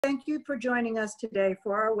Thank you for joining us today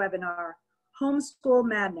for our webinar, Homeschool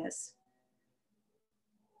Madness.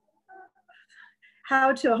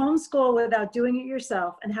 How to homeschool without doing it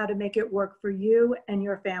yourself and how to make it work for you and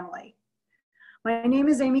your family. My name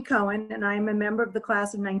is Amy Cohen and I am a member of the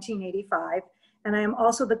class of 1985, and I am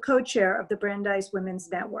also the co-chair of the Brandeis Women's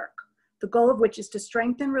Network, the goal of which is to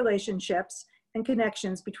strengthen relationships and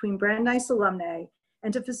connections between Brandeis alumni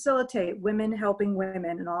and to facilitate women helping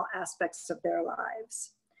women in all aspects of their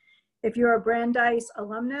lives. If you're a Brandeis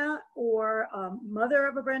alumna or mother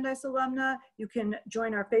of a Brandeis alumna, you can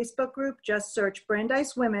join our Facebook group. Just search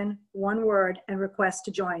Brandeis Women, one word, and request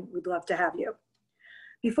to join. We'd love to have you.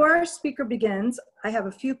 Before our speaker begins, I have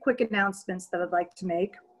a few quick announcements that I'd like to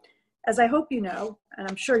make. As I hope you know, and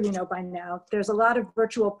I'm sure you know by now, there's a lot of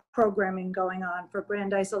virtual programming going on for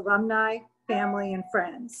Brandeis alumni, family, and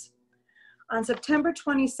friends. On September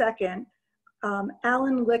 22nd,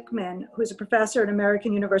 Alan Lichtman, who's a professor at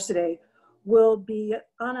American University, will be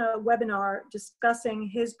on a webinar discussing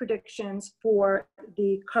his predictions for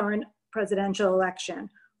the current presidential election.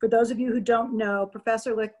 For those of you who don't know,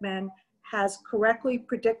 Professor Lichtman has correctly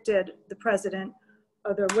predicted the president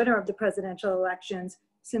or the winner of the presidential elections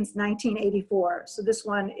since 1984. So this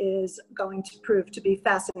one is going to prove to be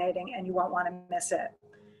fascinating and you won't want to miss it.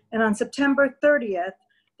 And on September 30th,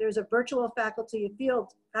 there's a virtual faculty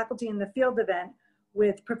in the field event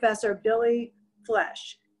with Professor Billy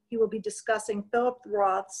Flesch. He will be discussing Philip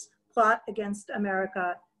Roth's Plot Against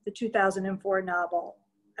America, the 2004 novel.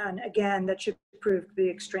 And again, that should prove to be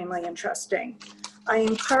extremely interesting. I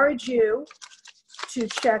encourage you to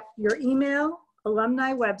check your email,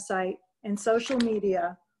 alumni website, and social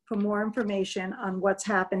media for more information on what's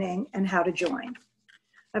happening and how to join.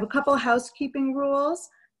 I have a couple of housekeeping rules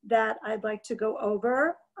that I'd like to go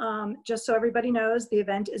over. Just so everybody knows, the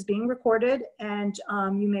event is being recorded and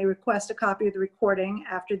you may request a copy of the recording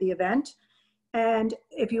after the event. And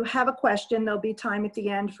if you have a question, there'll be time at the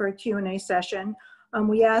end for a Q&A session.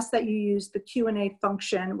 We ask that you use the Q&A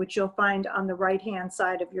function, which you'll find on the right-hand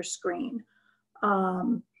side of your screen.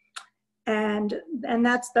 Those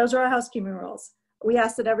are our housekeeping rules. We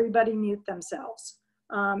ask that everybody mute themselves.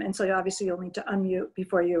 And so obviously you'll need to unmute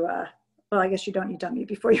before you, well, I guess you don't need to unmute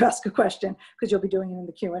before you ask a question because you'll be doing it in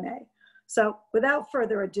the Q&A. So without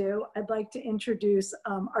further ado, I'd like to introduce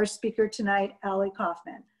our speaker tonight, Ali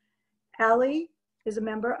Kaufman. Ali is a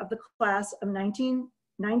member of the class of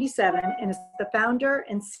 1997 and is the founder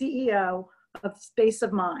and CEO of Space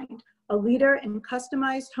of Mind, a leader in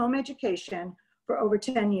customized home education for over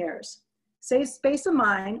 10 years. Space of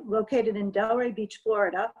Mind, located in Delray Beach,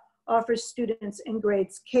 Florida, offers students in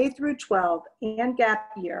grades K through 12 and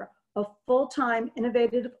gap year a full-time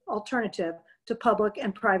innovative alternative to public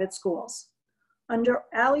and private schools. Under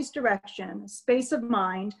Ali's direction, Space of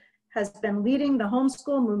Mind has been leading the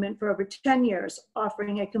homeschool movement for over 10 years,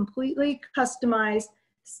 offering a completely customized,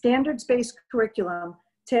 standards-based curriculum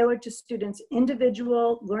tailored to students'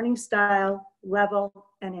 individual learning style, level,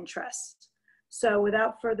 and interests. So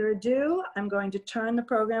without further ado, I'm going to turn the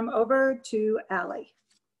program over to Ali.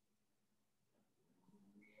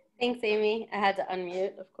 Thanks, Amy. I had to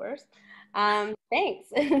unmute, of course. Thanks.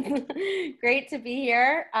 Great to be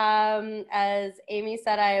here. As Amy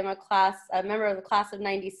said, I am a member of the class of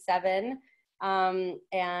 97.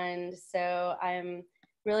 And so I'm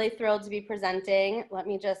really thrilled to be presenting. Let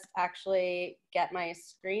me just actually get my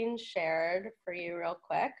screen shared for you real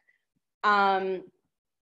quick. And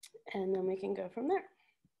then we can go from there.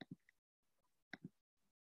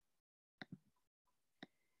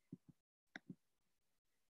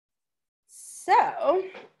 So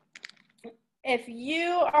if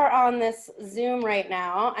you are on this Zoom right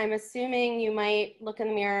now, I'm assuming you might look in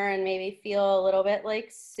the mirror and maybe feel a little bit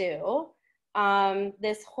like Sue.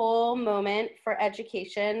 This whole moment for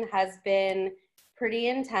education has been pretty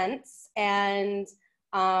intense and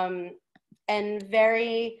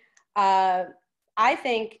very, I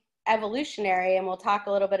think, evolutionary, and we'll talk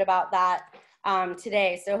a little bit about that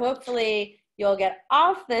today. So hopefully you'll get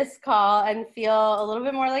off this call and feel a little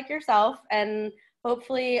bit more like yourself and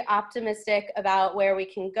hopefully optimistic about where we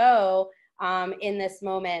can go in this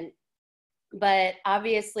moment. But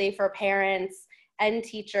obviously for parents and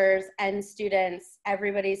teachers and students,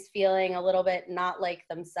 everybody's feeling a little bit not like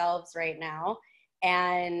themselves right now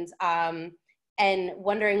and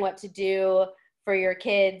wondering what to do for your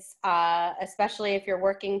kids, especially if you're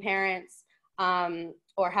working parents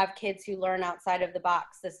or have kids who learn outside of the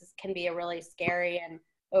box. This can be a really scary and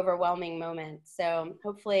overwhelming moment. So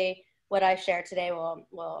hopefully what I share today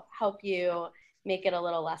will help you make it a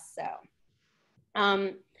little less so.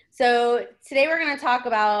 So today we're going to talk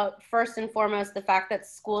about, first and foremost, the fact that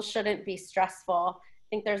school shouldn't be stressful.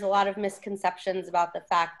 think there's a lot of misconceptions about the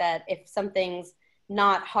fact that if something's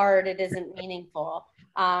not hard, it isn't meaningful.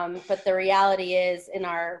 But the reality is, in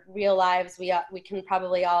our real lives, we can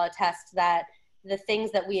probably all attest that the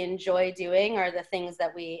things that we enjoy doing are the things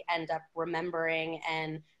that we end up remembering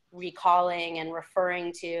and recalling and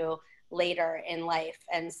referring to later in life.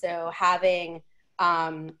 And so having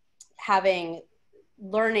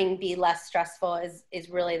learning be less stressful is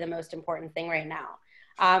really the most important thing right now.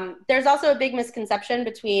 There's also a big misconception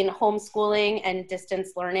between homeschooling and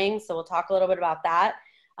distance learning. So we'll talk a little bit about that.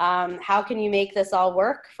 How can you make this all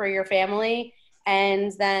work for your family?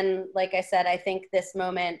 And then, like I said, I think this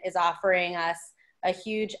moment is offering us a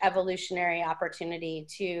huge evolutionary opportunity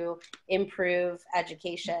to improve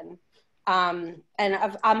education. And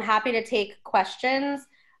I'm happy to take questions.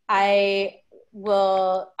 I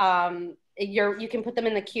will, you can put them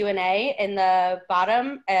in the Q&A in the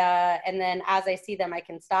bottom, and then as I see them, I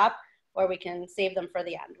can stop, or we can save them for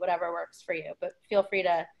the end, whatever works for you. But feel free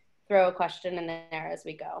to throw a question in there as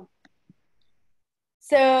we go.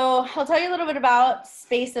 So I'll tell you a little bit about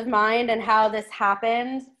Space of Mind and how this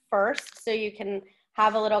happened first, so you can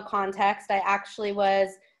have a little context. I actually was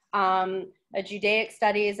a Judaic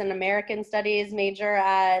Studies and American Studies major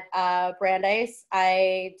at Brandeis.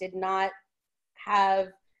 I did not have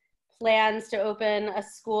plans to open a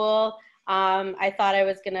school. I thought I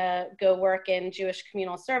was gonna go work in Jewish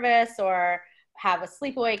communal service or have a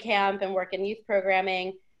sleepaway camp and work in youth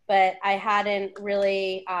programming, but I hadn't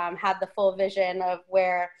really had the full vision of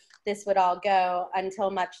where this would all go until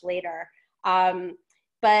much later.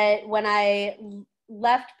 But when I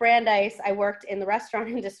left Brandeis, I worked in the restaurant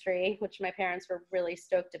industry, which my parents were really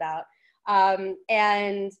stoked about.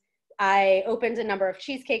 And I opened a number of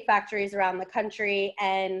cheesecake factories around the country,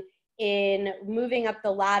 and in moving up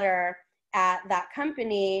the ladder at that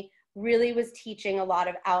company, really was teaching a lot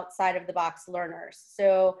of outside of the box learners.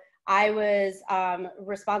 So I was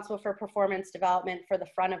responsible for performance development for the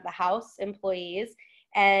front of the house employees.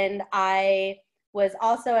 And I was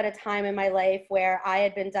also at a time in my life where I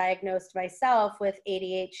had been diagnosed myself with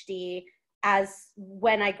ADHD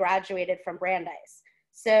when I graduated from Brandeis.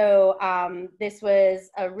 So this was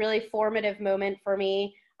a really formative moment for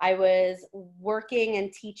me. I was working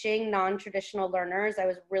and teaching non-traditional learners. I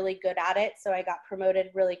was really good at it, so I got promoted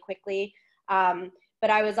really quickly. But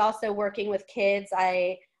I was also working with kids.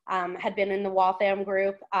 I had been in the Waltham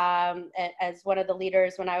group as one of the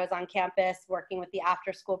leaders when I was on campus, working with the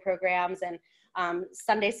after-school programs and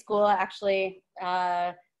Sunday school, actually.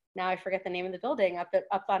 Now I forget the name of the building,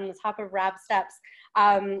 up on the top of Rab Steps,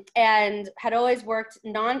 and had always worked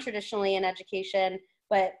non-traditionally in education,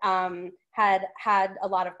 but had a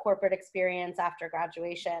lot of corporate experience after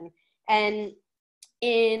graduation. And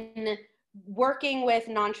in working with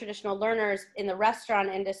non-traditional learners in the restaurant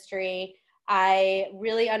industry, I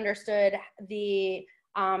really understood the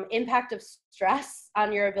impact of stress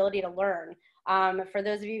on your ability to learn. For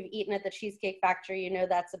those of you who've eaten at the Cheesecake Factory, you know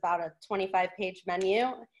that's about a 25-page menu,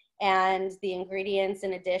 and the ingredients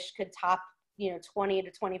in a dish could top 20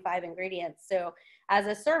 to 25 ingredients. So as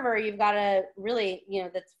a server, you've got to really,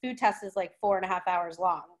 the food test is like 4.5 hours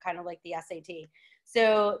long, kind of like the SAT.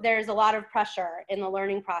 So there's a lot of pressure in the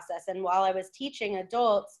learning process. And while I was teaching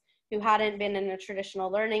adults who hadn't been in a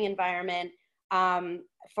traditional learning environment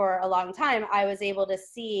for a long time, I was able to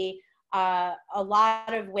see a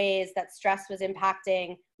lot of ways that stress was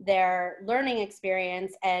impacting their learning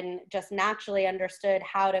experience, and just naturally understood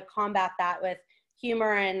how to combat that with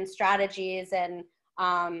humor and strategies and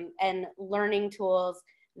learning tools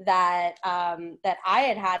that I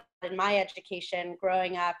had in my education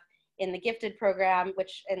growing up in the gifted program,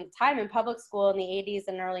 which in time in public school in the 80s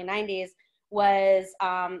and early 90s was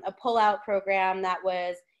a pull-out program that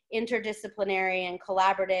was interdisciplinary and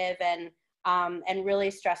collaborative, and really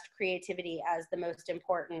stressed creativity as the most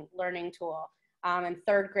important learning tool. In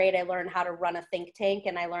third grade, I learned how to run a think tank,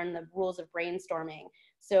 and I learned the rules of brainstorming.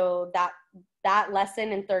 So that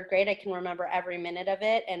lesson in third grade, I can remember every minute of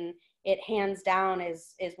it, and it hands down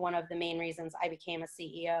is one of the main reasons I became a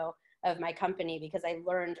CEO of my company, because I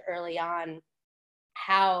learned early on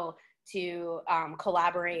how to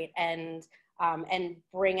collaborate and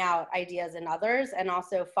bring out ideas in others, and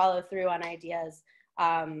also follow through on ideas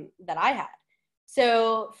that I had.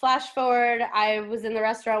 So flash forward, I was in the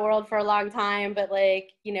restaurant world for a long time, but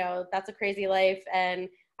that's a crazy life, and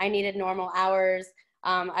I needed normal hours.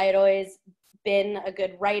 I had always been a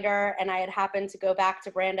good writer, and I had happened to go back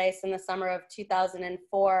to Brandeis in the summer of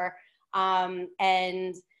 2004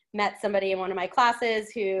 and met somebody in one of my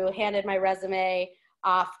classes who handed my resume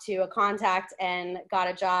off to a contact and got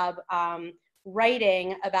a job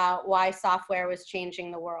writing about why software was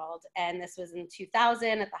changing the world. And this was in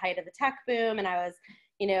 2000 at the height of the tech boom. And I was,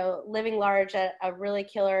 you know, living large at a really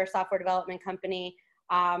killer software development company,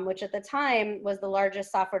 which at the time was the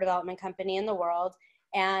largest software development company in the world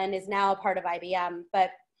and is now a part of IBM.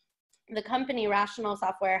 But the company, Rational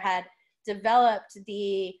Software, had developed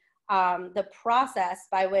the process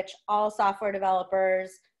by which all software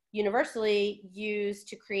developers universally use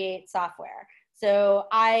to create software. So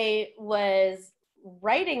I was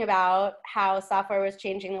writing about how software was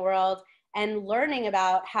changing the world and learning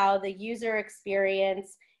about how the user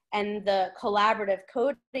experience and the collaborative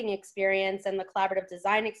coding experience and the collaborative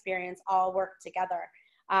design experience all work together.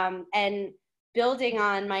 And building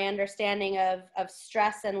on my understanding of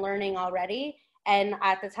stress and learning already. And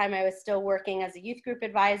at the time I was still working as a youth group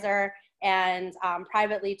advisor and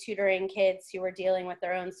privately tutoring kids who were dealing with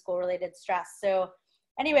their own school-related stress. So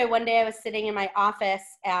anyway, one day I was sitting in my office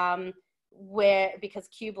because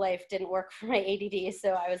Cube Life didn't work for my ADD,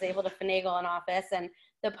 so I was able to finagle an office, and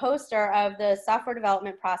the poster of the software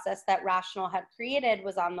development process that Rational had created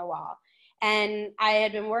was on the wall. And I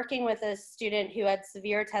had been working with a student who had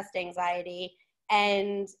severe test anxiety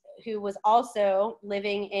and who was also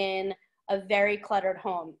living in a very cluttered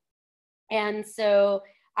home. And so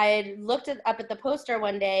I had looked up at the poster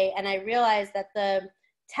one day and I realized that the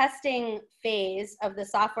testing phase of the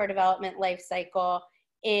software development life cycle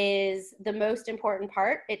is the most important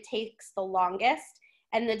part. It takes the longest,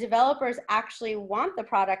 and the developers actually want the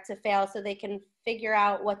product to fail so they can figure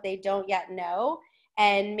out what they don't yet know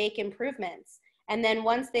and make improvements. And then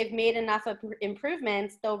once they've made enough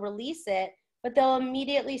improvements, they'll release it, but they'll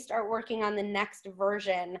immediately start working on the next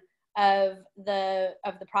version of the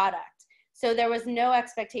product. So there was no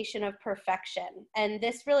expectation of perfection. And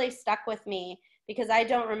this really stuck with me because I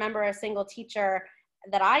don't remember a single teacher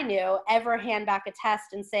that I knew ever hand back a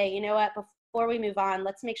test and say, you know what, before we move on,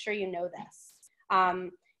 let's make sure you know this.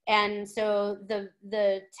 And so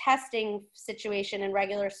the testing situation in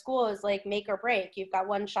regular school is like make or break. You've got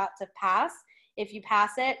one shot to pass. If you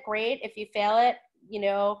pass it, great. If you fail it, you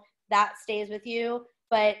know, that stays with you.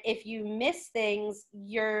 But if you miss things,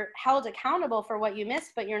 you're held accountable for what you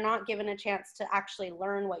missed, but you're not given a chance to actually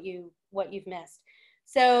learn what you've missed.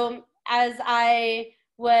 So as I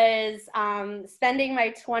was spending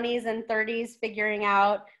my 20s and 30s figuring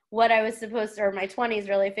out what I was supposed to, or my 20s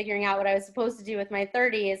really figuring out what I was supposed to do with my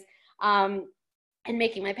 30s, and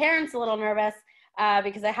making my parents a little nervous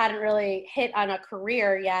because I hadn't really hit on a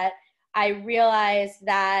career yet, I realized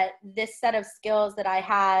that this set of skills that I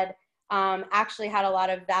had actually had a lot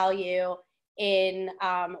of value in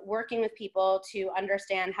working with people to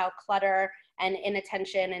understand how clutter and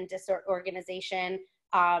inattention and disorganization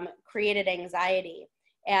created anxiety.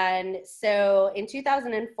 And so in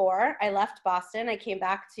 2004, I left Boston. I came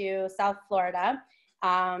back to South Florida,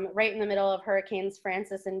 right in the middle of Hurricanes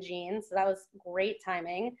Francis and Jean. So that was great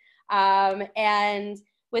timing. And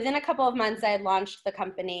within a couple of months, I had launched the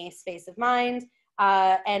company Space of Mind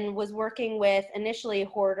and was working with initially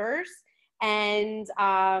hoarders and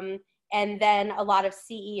then a lot of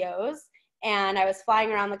CEOs. And I was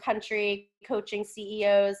flying around the country coaching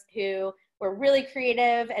CEOs who were really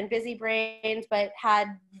creative and busy-brained, but had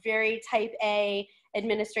very type A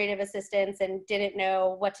administrative assistants and didn't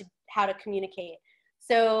know how to communicate.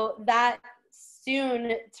 So that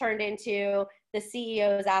soon turned into the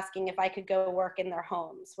CEOs asking if I could go work in their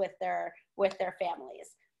homes with their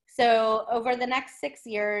families. So over the next 6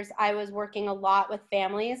 years, I was working a lot with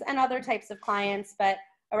families and other types of clients, but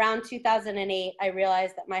around 2008, I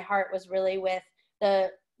realized that my heart was really with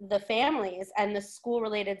the families and the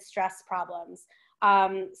school-related stress problems.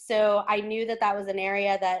 So I knew that was an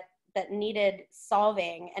area that needed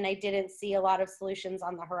solving, and I didn't see a lot of solutions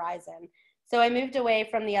on the horizon. So I moved away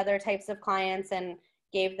from the other types of clients and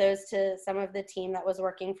gave those to some of the team that was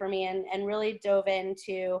working for me and really dove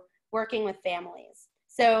into working with families.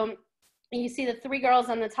 So you see the 3 girls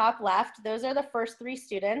on the top left. Those are the first 3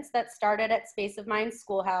 students that started at Space of Mind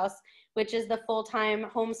Schoolhouse, which is the full-time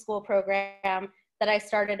homeschool program that I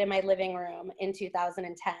started in my living room in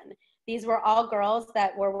 2010. These were all girls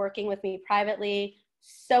that were working with me privately,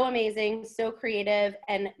 so amazing, so creative,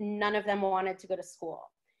 and none of them wanted to go to school.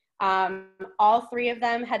 All 3 of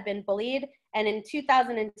them had been bullied, and in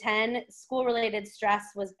 2010, school-related stress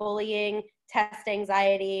was bullying, test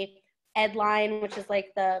anxiety, Edline, which is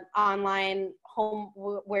like the online home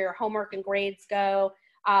where homework and grades go,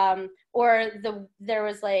 or there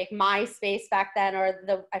was like MySpace back then, or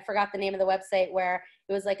I forgot the name of the website where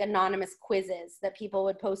it was like anonymous quizzes that people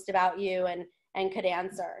would post about you and could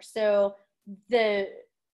answer. So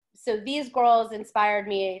these girls inspired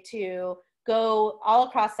me to go all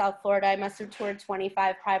across South Florida. I must have toured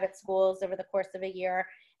 25 private schools over the course of a year,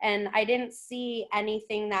 and I didn't see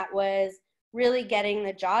anything that was really getting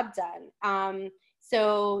the job done.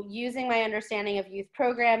 So using my understanding of youth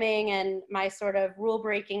programming and my sort of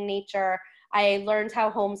rule-breaking nature, I learned how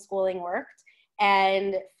homeschooling worked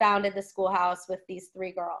and founded the schoolhouse with these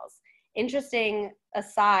 3 girls. Interesting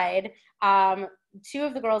aside, 2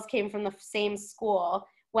 of the girls came from the same school.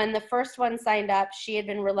 When the first one signed up, she had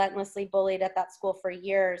been relentlessly bullied at that school for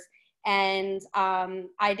years. And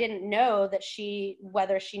I didn't know that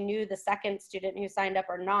whether she knew the second student who signed up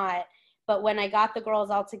or not. But when I got the girls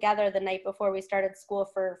all together the night before we started school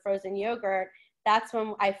for frozen yogurt, that's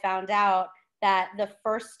when I found out that the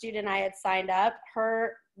first student I had signed up,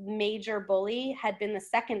 her major bully had been the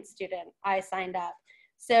second student I signed up.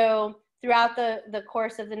 So throughout the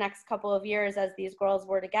course of the next couple of years, as these girls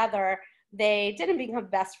were together, they didn't become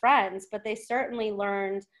best friends, but they certainly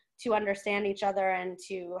learned to understand each other and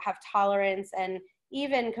to have tolerance and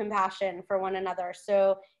even compassion for one another.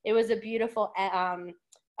 So it was a beautiful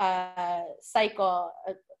cycle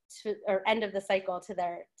or end of the cycle to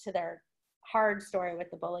their hard story with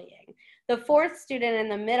the bullying. The 4th student in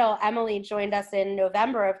the middle, Emily, joined us in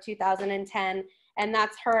November of 2010, and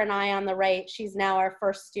that's her and I on the right. She's now our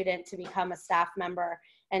first student to become a staff member,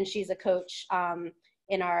 and she's a coach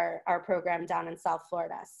in our program down in South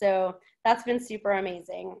Florida. So that's been super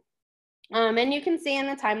amazing. And you can see in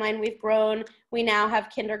the timeline we've grown. We now have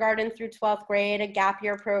kindergarten through 12th grade, a gap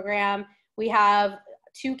year program. We have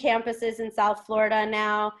 2 campuses in South Florida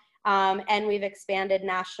now, and we've expanded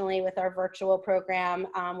nationally with our virtual program.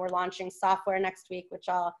 We're launching software next week, which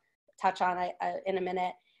I'll touch on in a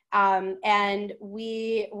minute. And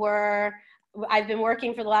I've been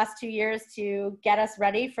working for the last 2 years to get us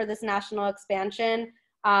ready for this national expansion,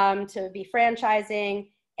 to be franchising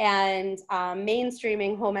and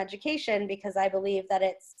mainstreaming home education, because I believe that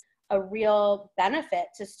it's a real benefit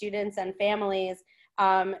to students and families.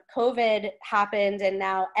 COVID happened, and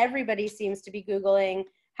now everybody seems to be Googling,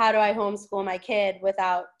 how do I homeschool my kid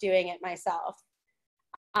without doing it myself?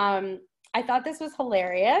 I thought this was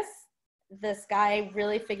hilarious. This guy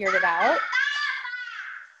really figured it out.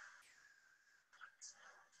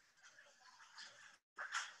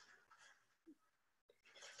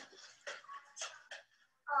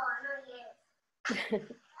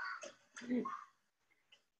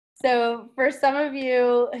 So for some of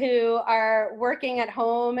you who are working at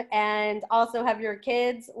home and also have your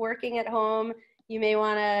kids working at home, you may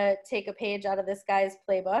want to take a page out of this guy's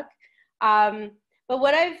playbook. But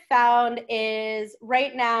what I've found is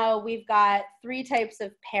right now we've got 3 types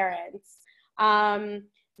of parents.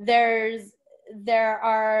 There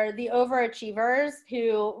are the overachievers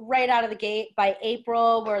who right out of the gate by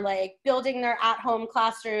April were like building their at-home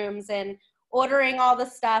classrooms and ordering all the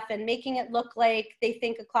stuff and making it look like they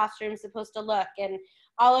think a classroom is supposed to look, and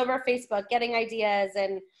all over Facebook getting ideas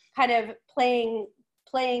and kind of playing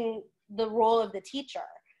the role of the teacher.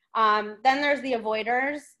 Then there's the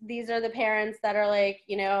avoiders. These are the parents that are like,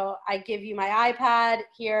 you know, I give you my iPad,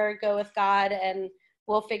 here, go with God, and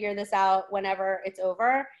we'll figure this out whenever it's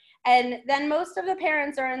over. And then most of the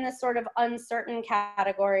parents are in this sort of uncertain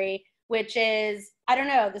category, which is, I don't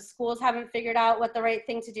know, the schools haven't figured out what the right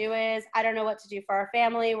thing to do is. I don't know what to do for our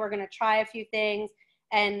family. We're going to try a few things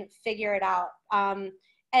and figure it out.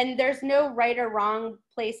 And there's no right or wrong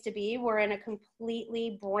place to be. We're in a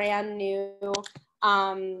completely brand new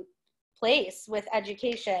place with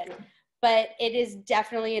education, but it is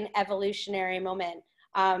definitely an evolutionary moment.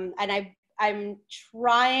 And I'm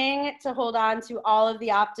trying to hold on to all of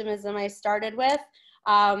the optimism I started with,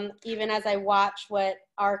 even as I watch what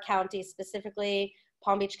our county, specifically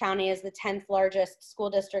Palm Beach County, is the 10th largest school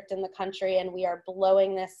district in the country, and we are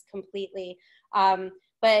blowing this completely.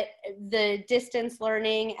 But the distance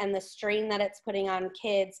learning and the strain that it's putting on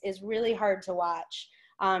kids is really hard to watch.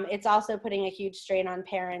 It's also putting a huge strain on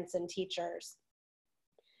parents and teachers.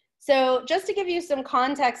 So just to give you some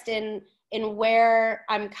context in where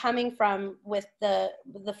I'm coming from with the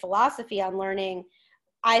philosophy on learning,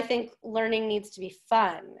 I think learning needs to be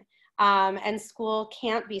fun. And school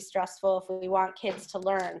can't be stressful if we want kids to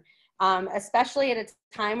learn, especially at a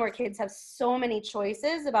time where kids have so many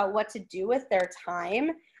choices about what to do with their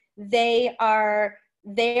time. They are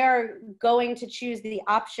going to choose the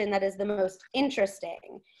option that is the most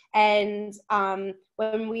interesting. And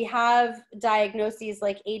when we have diagnoses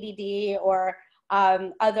like ADD or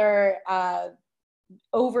other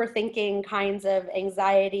overthinking kinds of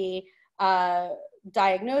anxiety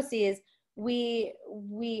diagnoses, we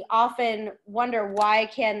often wonder, why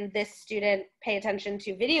can this student pay attention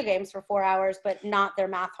to video games for 4 hours but not their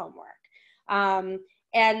math homework?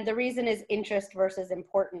 And the reason is interest versus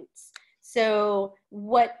importance. So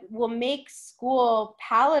what will make school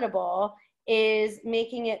palatable is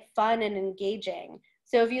making it fun and engaging.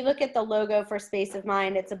 So if you look at the logo for Space of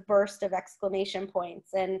Mind, it's a burst of exclamation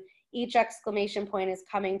points, and each exclamation point is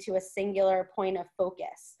coming to a singular point of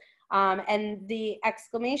focus. And the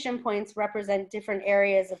exclamation points represent different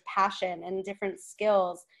areas of passion and different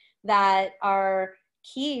skills that are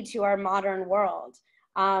key to our modern world.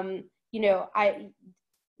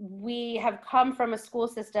 We have come from a school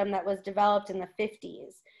system that was developed in the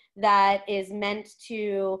 50s that is meant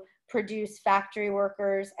to produce factory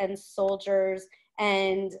workers and soldiers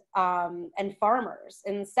and farmers.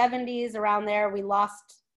 In the 70s, around there, we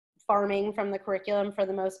lost farming from the curriculum for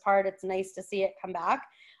the most part. It's nice to see it come back.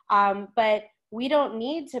 But we don't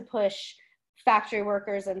need to push factory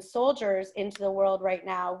workers and soldiers into the world right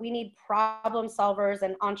now. We need problem solvers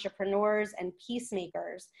and entrepreneurs and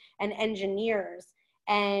peacemakers and engineers.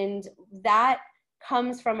 And that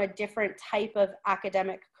comes from a different type of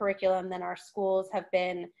academic curriculum than our schools have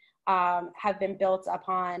been built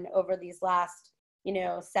upon over these last,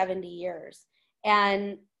 70 years.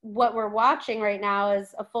 And what we're watching right now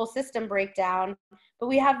is a full system breakdown, but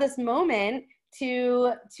we have this moment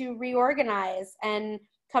to reorganize. And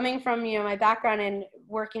coming from, my background in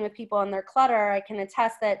working with people on their clutter, I can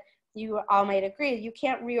attest that you all might agree, you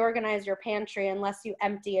can't reorganize your pantry unless you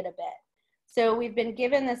empty it a bit. So we've been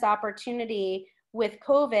given this opportunity with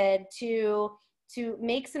COVID to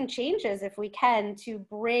make some changes, if we can, to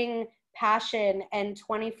bring passion and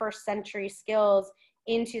 21st century skills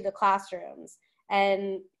into the classrooms.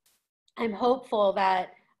 And I'm hopeful that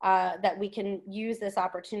we can use this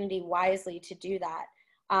opportunity wisely to do that,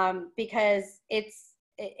 because it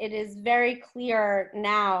is very clear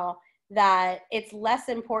now that it's less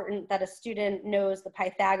important that a student knows the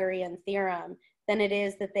Pythagorean theorem than it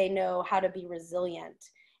is that they know how to be resilient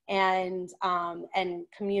and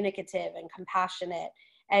communicative and compassionate.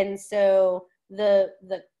 And so the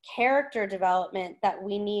character development that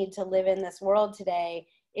we need to live in this world today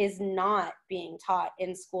is not being taught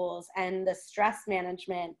in schools, and the stress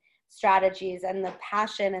management strategies and the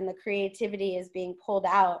passion and the creativity is being pulled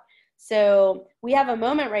out. So we have a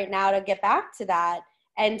moment right now to get back to that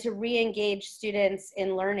and to re-engage students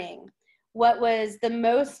in learning. What was the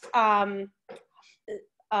most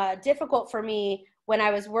difficult for me when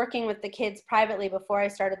I was working with the kids privately before I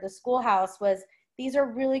started the schoolhouse was these are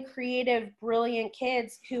really creative, brilliant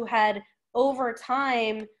kids who had over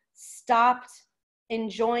time stopped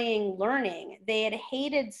enjoying learning. They had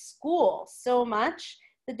hated school so much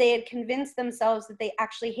that they had convinced themselves that they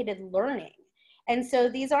actually hated learning. And so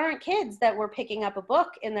these aren't kids that were picking up a book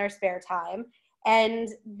in their spare time, and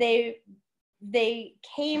they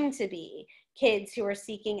came to be kids who were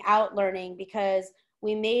seeking out learning because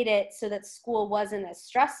we made it so that school wasn't as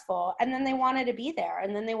stressful, and then they wanted to be there,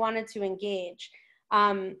 and then they wanted to engage.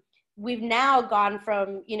 We've now gone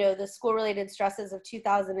from, the school-related stresses of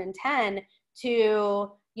 2010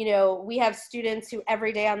 to, we have students who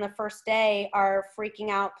every day on the first day are freaking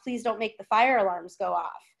out, please don't make the fire alarms go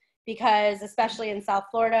off. Because especially in South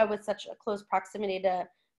Florida with such a close proximity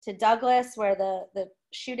to Douglas, where the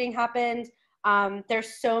shooting happened,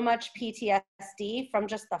 there's so much PTSD from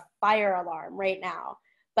just the fire alarm right now.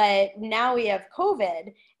 But now we have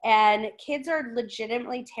COVID, and kids are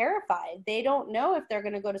legitimately terrified. They don't know if they're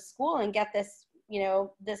going to go to school and get this,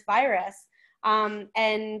 this virus.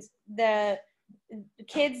 And the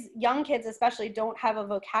kids, young kids especially, don't have a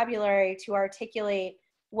vocabulary to articulate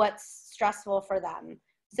what's stressful for them.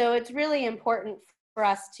 So it's really important for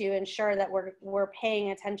us to ensure that we're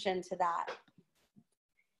paying attention to that.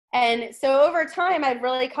 And so over time, I've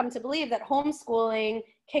really come to believe that homeschooling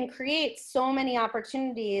can create so many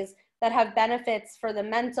opportunities that have benefits for the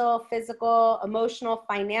mental, physical, emotional,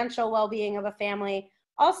 financial well-being of a family.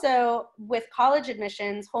 Also, with college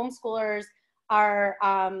admissions, homeschoolers are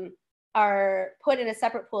put in a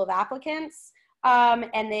separate pool of applicants,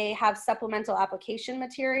 and they have supplemental application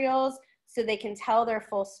materials so they can tell their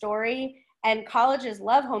full story. And colleges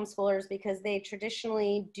love homeschoolers because they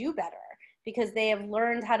traditionally do better, because they have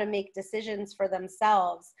learned how to make decisions for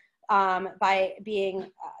themselves by being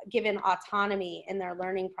given autonomy in their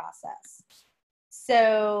learning process.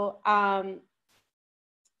 So,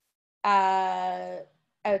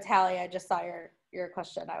 Tally, I just saw your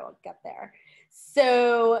question. I will get there.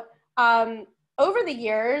 So over the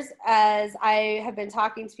years, as I have been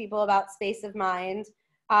talking to people about Space of Mind,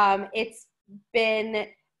 it's been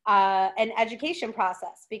an education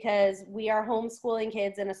process because we are homeschooling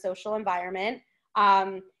kids in a social environment.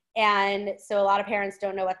 And so a lot of parents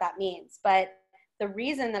don't know what that means. But the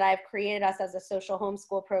reason that I've created us as a social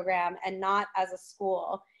homeschool program and not as a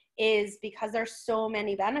school is because there's so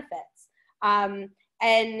many benefits.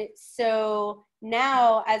 And so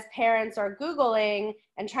now as parents are Googling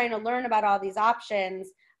and trying to learn about all these options,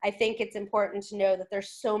 I think it's important to know that there's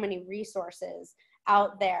so many resources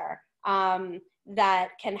out there that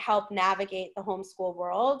can help navigate the homeschool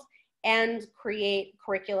world and create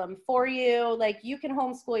curriculum for you. Like, you can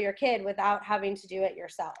homeschool your kid without having to do it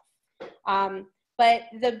yourself. But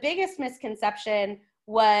the biggest misconception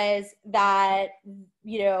was that,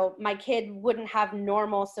 you know, my kid wouldn't have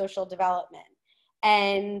normal social development.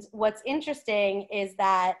 And what's interesting is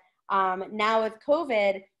that now with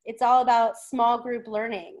COVID, it's all about small group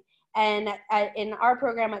learning. And in our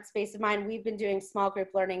program at Space of Mind, we've been doing small group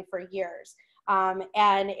learning for years. And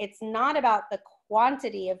it's not about the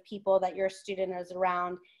quantity of people that your student is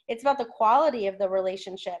around. It's about the quality of the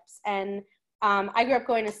relationships. And I grew up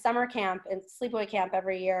going to summer camp and sleepaway camp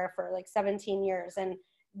every year for like 17 years. And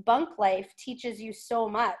bunk life teaches you so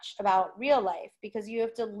much about real life, because you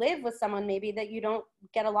have to live with someone maybe that you don't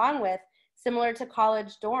get along with, similar to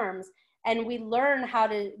college dorms. And we learn how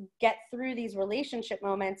to get through these relationship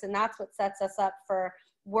moments. And that's what sets us up for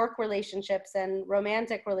work relationships and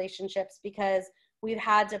romantic relationships, because we've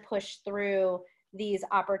had to push through these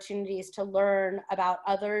opportunities to learn about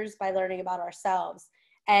others by learning about ourselves.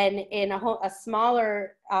 And in a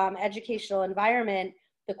smaller educational environment,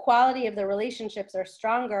 the quality of the relationships are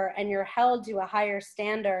stronger, and you're held to a higher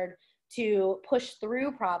standard to push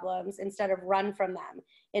through problems instead of run from them.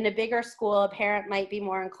 In a bigger school, a parent might be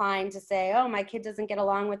more inclined to say, oh, my kid doesn't get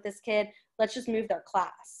along with this kid, let's just move their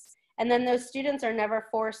class. And then those students are never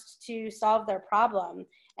forced to solve their problem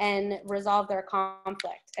and resolve their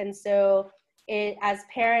conflict. And so as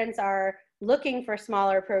parents are looking for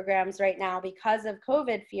smaller programs right now because of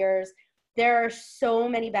COVID fears, there are so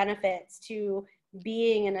many benefits to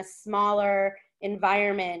being in a smaller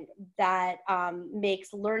environment that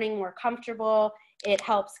makes learning more comfortable. It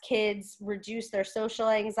helps kids reduce their social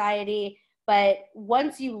anxiety. But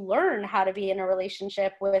once you learn how to be in a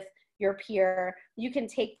relationship with your peer, you can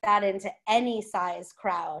take that into any size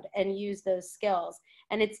crowd and use those skills.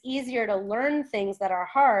 And it's easier to learn things that are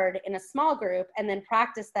hard in a small group and then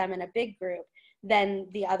practice them in a big group than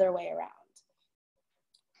the other way around.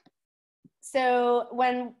 So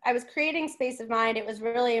when I was creating Space of Mind, it was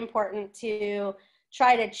really important to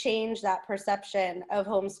try to change that perception of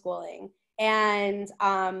homeschooling and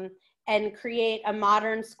create a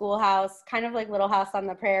modern schoolhouse, kind of like Little House on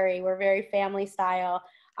the Prairie. We're very family style,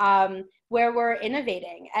 where we're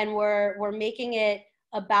innovating and we're making it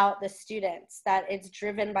about the students, that it's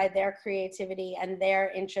driven by their creativity and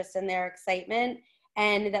their interest and their excitement,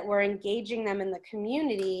 and that we're engaging them in the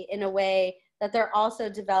community in a way that they're also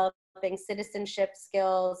developing citizenship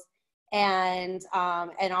skills and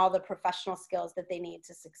all the professional skills that they need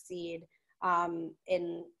to succeed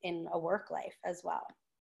in a work life as well.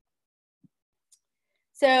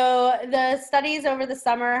 So the studies over the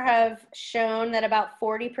summer have shown that about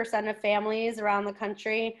 40% of families around the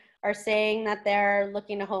country are saying that they're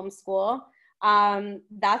looking to homeschool.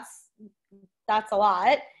 That's a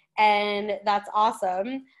lot, and that's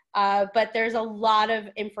awesome. But there's a lot of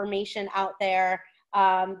information out there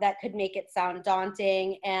that could make it sound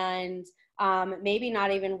daunting and maybe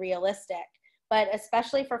not even realistic. But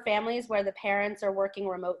especially for families where the parents are working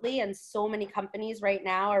remotely, and so many companies right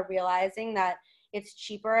now are realizing that it's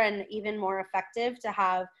cheaper and even more effective to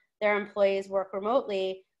have their employees work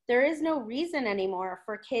remotely, there is no reason anymore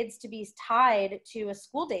for kids to be tied to a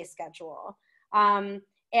school day schedule. And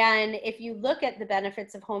if you look at the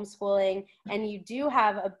benefits of homeschooling, and you do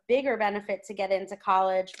have a bigger benefit to get into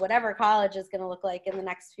college, whatever college is going to look like in the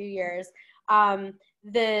next few years,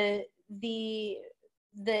 the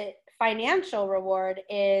financial reward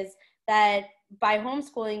is that by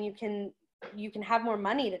homeschooling, you can have more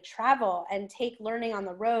money to travel and take learning on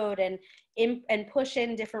the road and push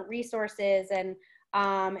in different resources and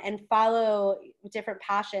follow different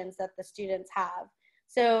passions that the students have.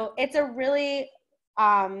 So it's a really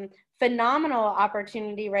phenomenal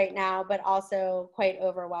opportunity right now, but also quite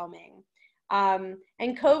overwhelming. And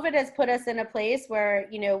COVID has put us in a place where,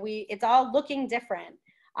 it's all looking different.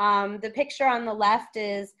 The picture on the left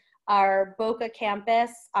is our Boca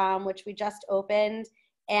campus, which we just opened,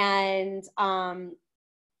 and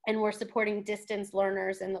we're supporting distance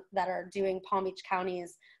learners that are doing Palm Beach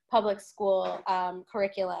County's public school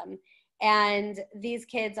curriculum. And these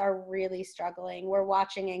kids are really struggling. We're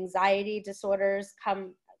watching anxiety disorders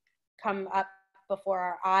come up before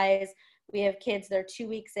our eyes. We have kids, they're 2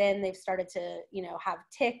 weeks in, they've started to, have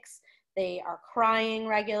tics. They are crying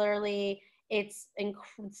regularly.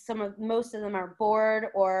 most of them are bored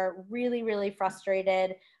or really, really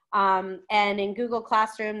frustrated. And in Google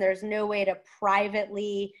Classroom, there's no way to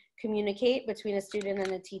privately communicate between a student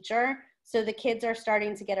and a teacher. So the kids are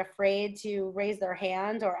starting to get afraid to raise their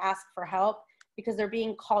hand or ask for help because they're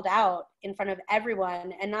being called out in front of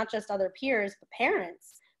everyone, and not just other peers, but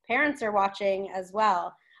parents. Parents are watching as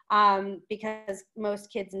well, because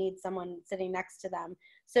most kids need someone sitting next to them.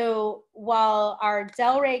 So while our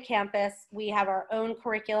Delray campus, we have our own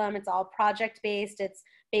curriculum, it's all project-based, it's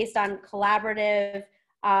based on collaborative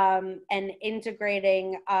and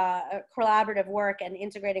integrating collaborative work and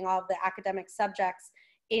integrating all of the academic subjects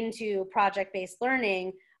into project-based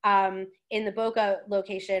learning. In the Boca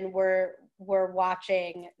location, we're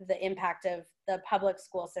watching the impact of the public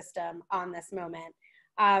school system on this moment.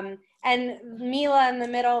 And Mila in the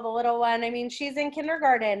middle, the little one, I mean, she's in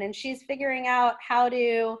kindergarten and she's figuring out how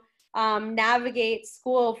to navigate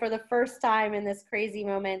school for the first time in this crazy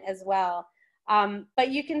moment as well. But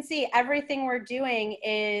you can see everything we're doing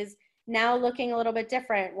is now looking a little bit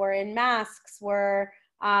different. We're in masks, we're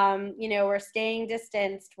staying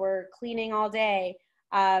distanced, we're cleaning all day.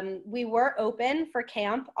 We were open for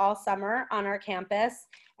camp all summer on our campus,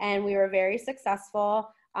 and we were very successful.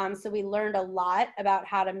 So we learned a lot about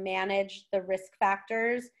how to manage the risk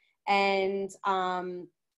factors, and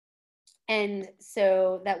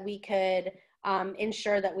so that we could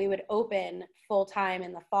ensure that we would open full time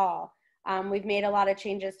in the fall. We've made a lot of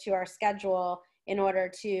changes to our schedule in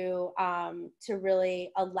order to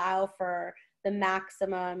really allow for the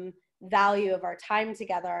maximum value of our time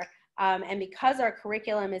together. And because our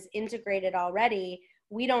curriculum is integrated already,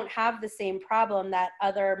 we don't have the same problem that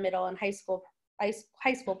other middle and high school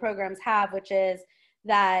programs have, which is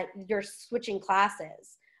that you're switching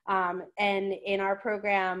classes. And in our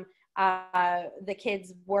program, the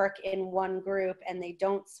kids work in one group and they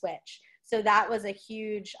don't switch. So that was a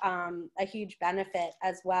huge benefit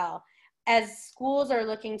as well. As schools are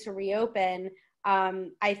looking to reopen,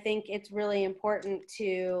 I think it's really important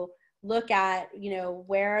to look at,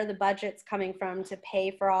 where are the budgets coming from to pay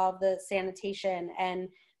for all of the sanitation and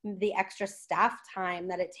the extra staff time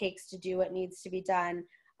that it takes to do what needs to be done,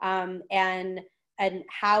 and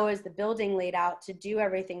how is the building laid out to do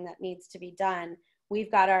everything that needs to be done. We've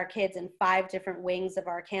got our kids in 5 different wings of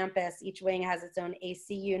our campus. Each wing has its own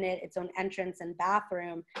AC unit, its own entrance and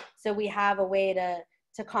bathroom. So we have a way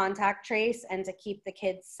to contact trace and to keep the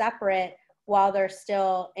kids separate while they're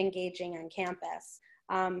still engaging on campus.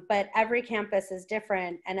 But every campus is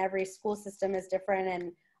different and every school system is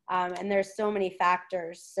different, and there's so many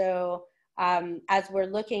factors. So as we're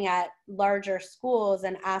looking at larger schools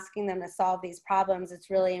and asking them to solve these problems, it's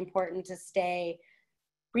really important to stay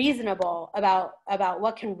reasonable about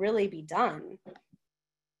what can really be done.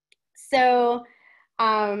 So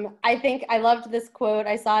I think I loved this quote.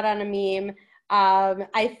 I saw it on a meme.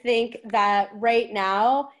 I think that right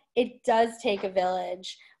now it does take a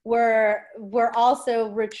village. We're also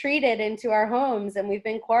retreated into our homes, and we've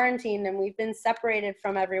been quarantined and we've been separated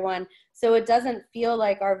from everyone. So it doesn't feel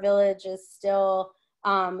like our village is still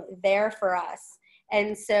there for us.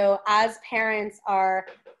 And so as parents are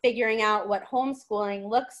figuring out what homeschooling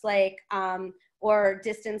looks like, or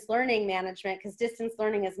distance learning management, because distance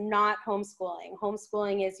learning is not homeschooling.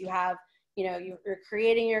 Homeschooling is you're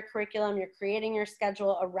creating your curriculum, you're creating your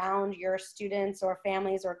schedule around your students or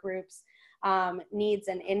families or groups' needs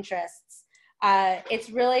and interests. It's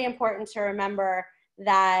really important to remember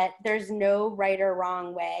that there's no right or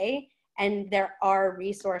wrong way, and there are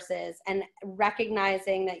resources, and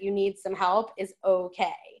recognizing that you need some help is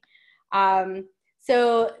okay.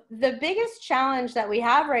 So the biggest challenge that we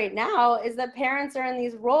have right now is that parents are in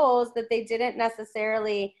these roles that they didn't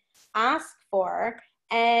necessarily ask for.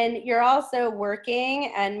 And you're also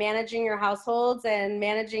working and managing your households and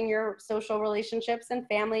managing your social relationships and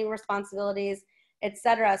family responsibilities,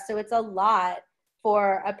 etc. So it's a lot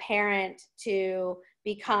for a parent to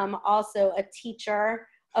become also a teacher,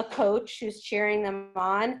 a coach who's cheering them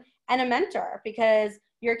on, and a mentor, because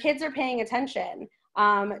your kids are paying attention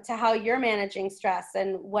to how you're managing stress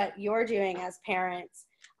and what you're doing as parents.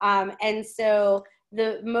 And so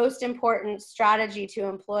the most important strategy to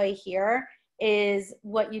employ here is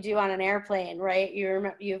what you do on an airplane, right?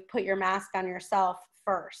 You put your mask on yourself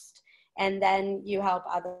first, and then you help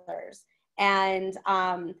others. And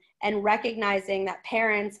recognizing that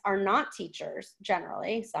parents are not teachers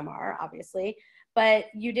generally, some are obviously, but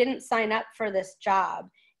you didn't sign up for this job.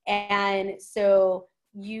 And so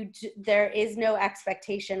there is no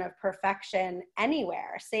expectation of perfection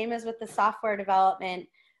anywhere. Same as with the software development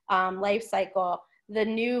life cycle. the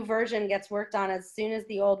new version gets worked on as soon as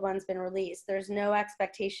the old one's been released. There's no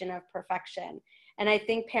expectation of perfection. And I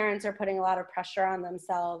think parents are putting a lot of pressure on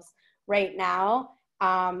themselves right now,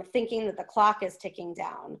 thinking that the clock is ticking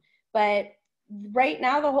down. But right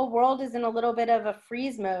now, the whole world is in a little bit of a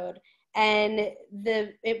freeze mode, and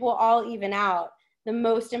it will all even out. The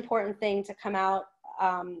most important thing to come out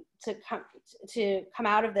to come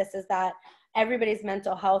out of this is that everybody's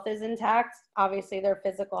mental health is intact, obviously their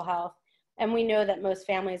physical health, and we know that most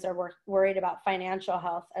families are worried about financial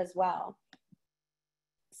health as well.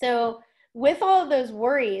 So with all of those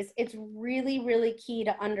worries, it's really, really key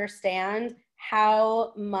to understand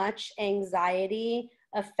how much anxiety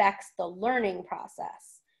affects the learning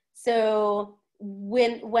process. So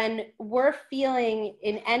when we're feeling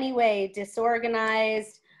in any way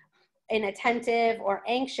disorganized, inattentive, or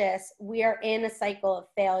anxious, we are in a cycle of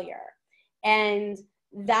failure. And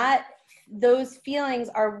those feelings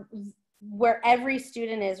are where every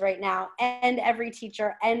student is right now, and every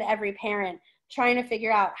teacher and every parent trying to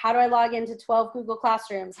figure out, how do I log into 12 Google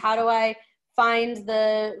Classrooms? How do I find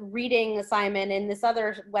the reading assignment in this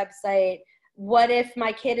other website? What if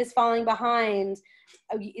my kid is falling behind?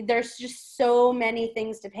 There's just so many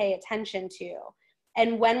things to pay attention to.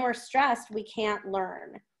 And when we're stressed, we can't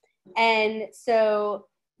learn. And so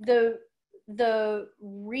the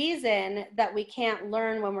reason that we can't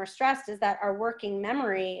learn when we're stressed is that our working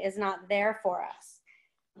memory is not there for us.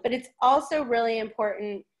 But it's also really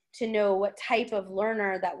important to know what type of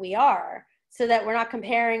learner that we are, so that we're not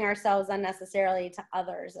comparing ourselves unnecessarily to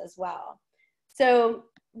others as well. So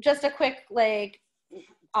just a quick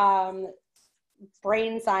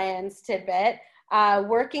brain science tidbit.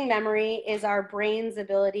 Working memory is our brain's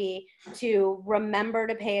ability to remember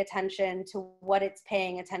to pay attention to what it's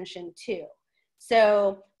paying attention to.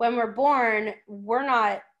 So when we're born, we're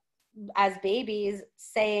not, as babies,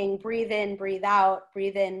 saying breathe in, breathe out,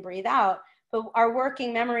 breathe in, breathe out. But our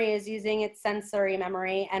working memory is using its sensory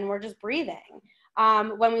memory, and we're just breathing.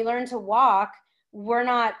 When we learn to walk, we're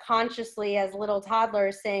not consciously, as little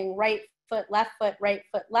toddlers, saying right foot, left foot, right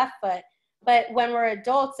foot, left foot. But when we're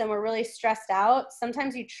adults and we're really stressed out,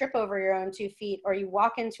 sometimes you trip over your own 2 feet, or you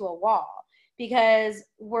walk into a wall, because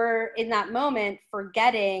we're in that moment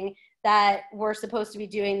forgetting that we're supposed to be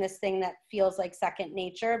doing this thing that feels like second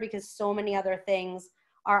nature, because so many other things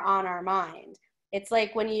are on our mind. It's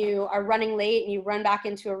like when you are running late and you run back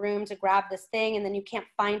into a room to grab this thing, and then you can't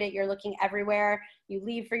find it. You're looking everywhere. You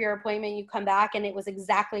leave for your appointment, you come back, and it was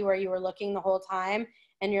exactly where you were looking the whole time.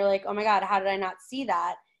 And you're like, oh my God, how did I not see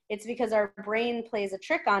that? It's because our brain plays a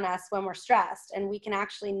trick on us when we're stressed, and we can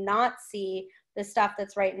actually not see the stuff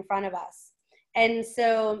that's right in front of us. And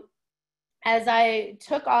so as I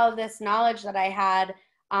took all of this knowledge that I had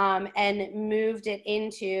and moved it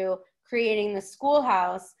into creating the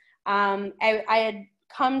schoolhouse, I had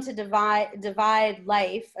come to divide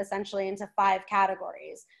life essentially into 5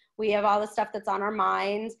 categories. We have all the stuff that's on our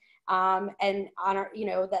mind, and on our,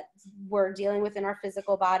 that we're dealing with in our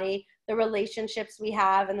physical body, the relationships we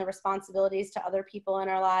have and the responsibilities to other people in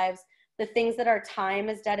our lives, the things that our time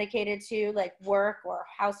is dedicated to, like work or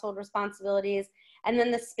household responsibilities, and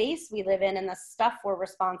then the space we live in and the stuff we're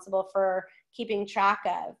responsible for keeping track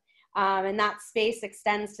of. And that space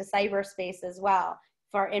extends to cyberspace as well.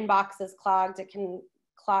 If our inbox is clogged, it can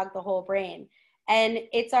clog the whole brain. And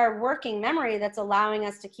it's our working memory that's allowing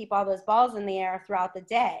us to keep all those balls in the air throughout the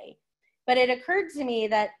day. But it occurred to me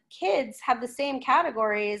that kids have the same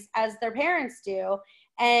categories as their parents do.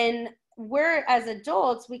 And we're, as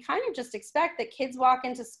adults, we kind of just expect that kids walk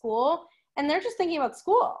into school and they're just thinking about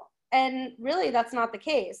school. And really, that's not the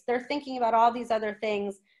case. They're thinking about all these other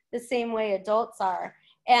things the same way adults are.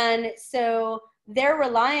 And so they're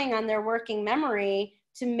relying on their working memory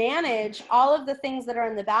to manage all of the things that are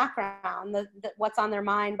in the background, what's on their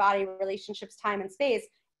mind, body, relationships, time, and space.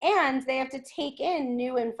 And they have to take in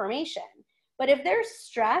new information. But if there's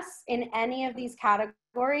stress in any of these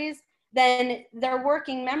categories, then their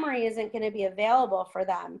working memory isn't going to be available for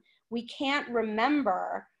them. We can't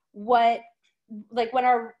remember when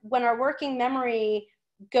our working memory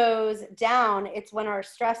goes down, it's when our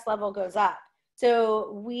stress level goes up.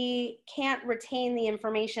 So we can't retain the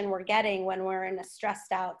information we're getting when we're in a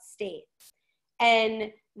stressed out state.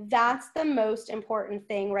 And that's the most important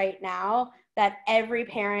thing right now that every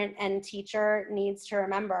parent and teacher needs to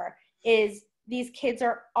remember, is these kids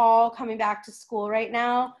are all coming back to school right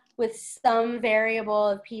now with some variable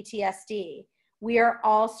of PTSD. We are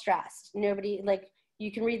all stressed.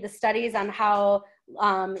 You can read the studies on how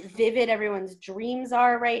vivid everyone's dreams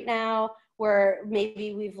are right now, where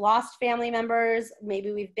maybe we've lost family members,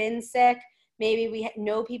 maybe we've been sick, maybe we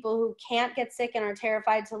know people who can't get sick and are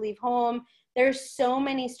terrified to leave home. there's so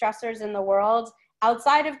many stressors in the world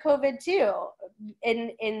outside of COVID too,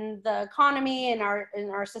 in the economy, in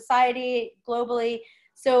our society globally.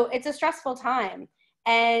 So it's a stressful time,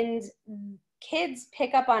 and kids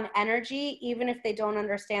pick up on energy even if they don't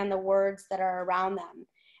understand the words that are around them.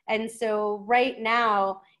 And so right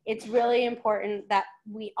now, it's really important that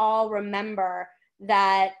we all remember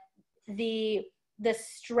that the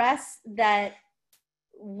stress that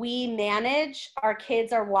we manage, our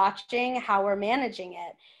kids are watching how we're managing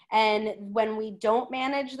it. And when we don't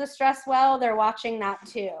manage the stress well, they're watching that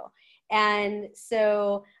too. And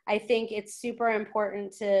so I think it's super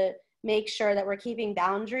important to make sure that we're keeping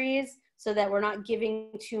boundaries so that we're not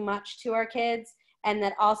giving too much to our kids. And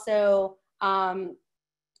that also,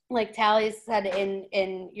 like Tally said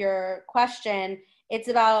in your question, it's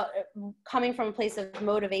about coming from a place of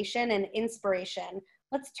motivation and inspiration.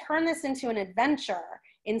 Let's turn this into an adventure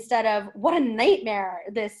instead of what a nightmare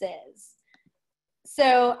this is.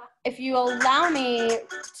 So if you allow me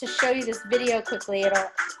to show you this video quickly, it'll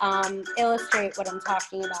illustrate what I'm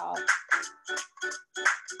talking about.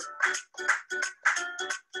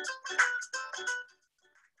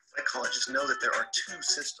 Psychologists know that there are two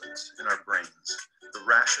systems in our brains, the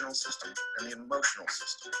rational system and the emotional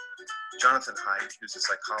system. Jonathan Haidt, who's a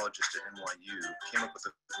psychologist at NYU, came up with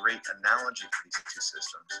a great analogy for these two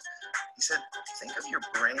systems. He said, think of your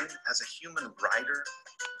brain as a human rider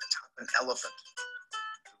atop an elephant.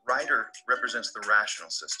 The rider represents the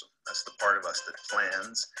rational system. That's the part of us that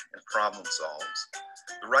plans and problem solves.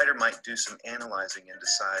 The rider might do some analyzing and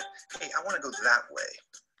decide, hey, I want to go that way.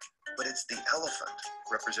 But it's the elephant,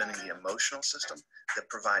 representing the emotional system, that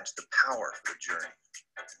provides the power for the journey.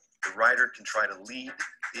 The rider can try to lead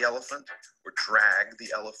the elephant or drag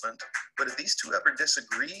the elephant, but if these two ever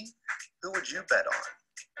disagree, who would you bet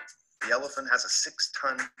on? The elephant has a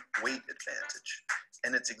 6-ton weight advantage,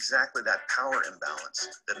 and it's exactly that power imbalance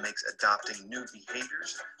that makes adopting new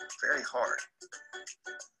behaviors very hard.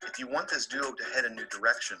 If you want this duo to head a new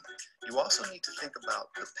direction, you also need to think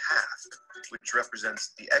about the path, which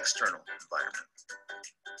represents the external environment.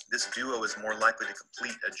 This duo is more likely to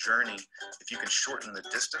complete a journey if you can shorten the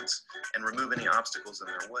distance and remove any obstacles in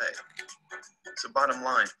their way. So bottom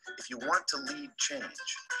line, if you want to lead change,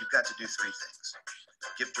 you've got to do 3 things.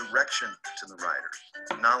 Give direction to the rider,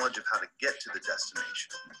 knowledge of how to get to the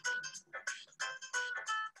destination.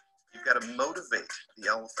 You've got to motivate the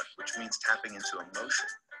elephant, which means tapping into emotion.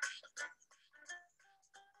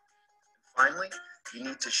 And finally, you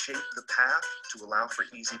need to shape the path to allow for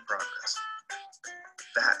easy progress.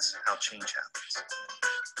 That's how change happens.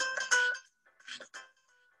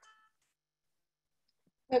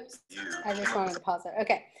 Oops, I just wanted to pause it.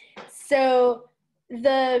 Okay, so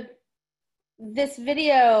this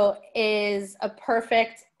video is a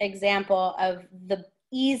perfect example of the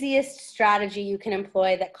easiest strategy you can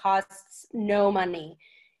employ that costs no money,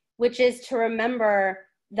 which is to remember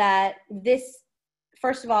that this,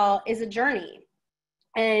 first of all, is a journey.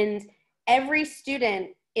 And every student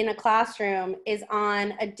in a classroom is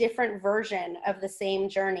on a different version of the same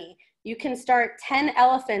journey. You can start 10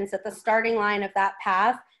 elephants at the starting line of that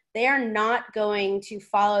path. They are not going to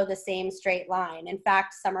follow the same straight line. In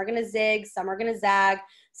fact, some are going to zig, some are going to zag,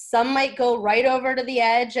 some might go right over to the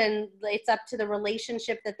edge, and it's up to the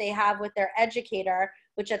relationship that they have with their educator,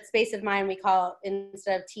 which at Space of Mind we call,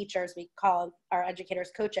 instead of teachers, we call our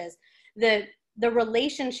educators coaches. The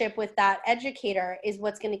relationship with that educator is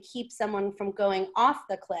what's going to keep someone from going off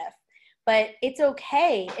the cliff. But it's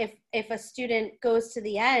okay if a student goes to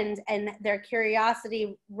the end and their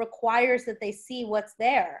curiosity requires that they see what's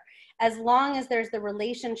there. As long as there's the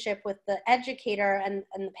relationship with the educator and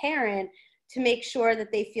the parent to make sure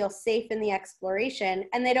that they feel safe in the exploration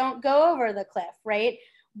and they don't go over the cliff, right?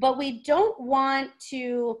 But we don't want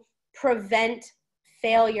to prevent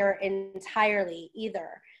failure entirely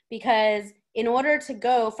either, because in order to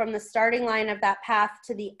go from the starting line of that path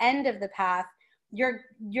to the end of the path,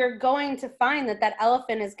 you're going to find that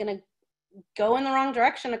elephant is going to go in the wrong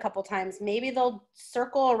direction a couple times. Maybe they'll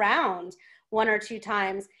circle around 1 or 2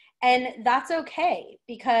 times, and that's okay,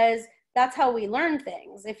 because that's how we learn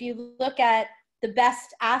things. If you look at the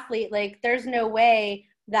best athlete, like there's no way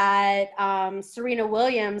that Serena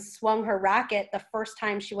Williams swung her racket the first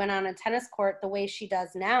time she went on a tennis court the way she does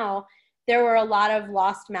now. There were a lot of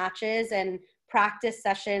lost matches and practice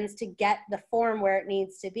sessions to get the form where it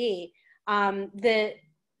needs to be.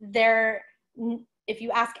 If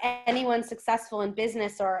you ask anyone successful in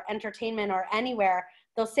business or entertainment or anywhere,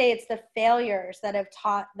 they'll say it's the failures that have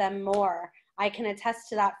taught them more. I can attest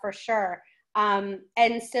to that for sure.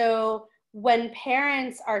 And so when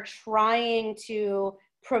parents are trying to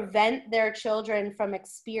prevent their children from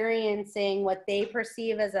experiencing what they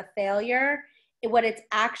perceive as a failure, what it's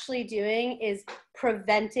actually doing is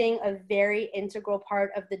preventing a very integral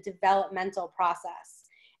part of the developmental process.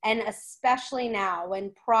 And especially now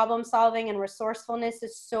when problem solving and resourcefulness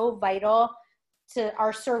is so vital to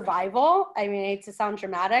our survival. I mean, I hate to sound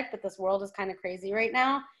dramatic, but this world is kind of crazy right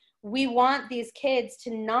now. We want these kids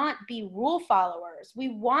to not be rule followers. We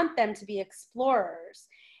want them to be explorers.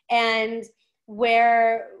 And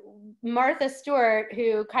where Martha Stewart,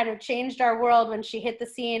 who kind of changed our world when she hit the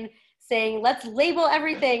scene saying, let's label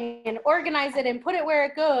everything and organize it and put it where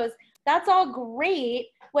it goes, that's all great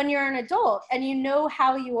when you're an adult and you know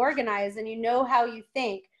how you organize and you know how you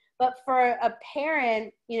think. But for a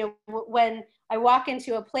parent, you know, when I walk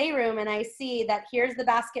into a playroom and I see that here's the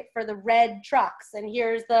basket for the red trucks and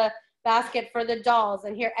here's the basket for the dolls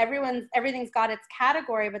and here everything's got its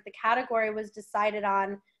category, but the category was decided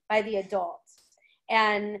on by the adults.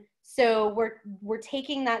 And so we're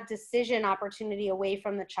taking that decision opportunity away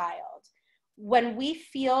from the child. When we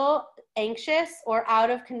feel anxious or out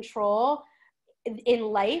of control in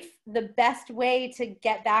life, the best way to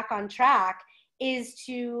get back on track is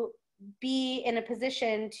to be in a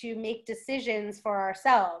position to make decisions for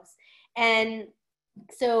ourselves. And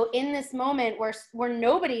so in this moment where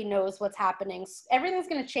nobody knows what's happening, everything's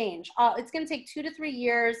going to change. It's going to take 2 to 3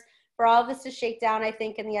 years for all of this to shake down, I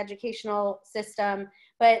think, in the educational system.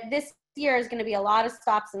 But this year is going to be a lot of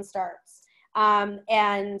stops and starts.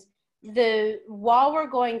 And while we're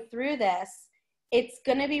going through this, it's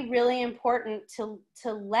going to be really important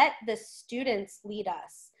to let the students lead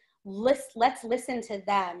us. Let's listen to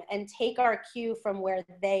them and take our cue from where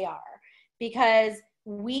they are, because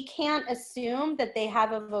we can't assume that they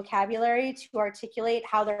have a vocabulary to articulate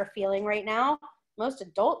how they're feeling right now. Most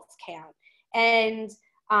adults can't. And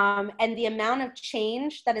the amount of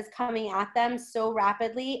change that is coming at them so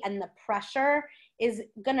rapidly and the pressure is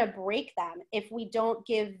going to break them if we don't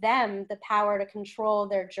give them the power to control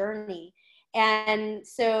their journey. And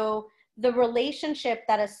so the relationship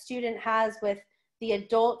that a student has with the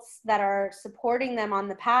adults that are supporting them on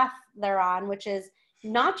the path they're on, which is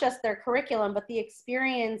not just their curriculum, but the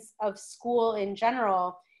experience of school in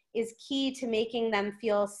general, is key to making them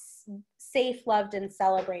feel safe, loved, and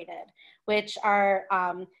celebrated, which are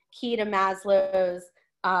key to Maslow's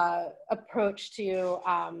approach to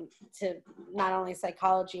not only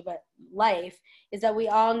psychology, but life, is that we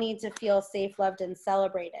all need to feel safe, loved, and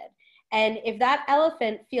celebrated. And if that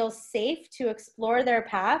elephant feels safe to explore their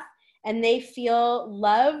path, and they feel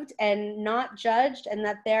loved and not judged, and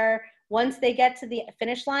that once they get to the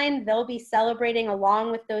finish line, they'll be celebrating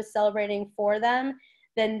along with those celebrating for them,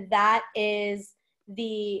 then that is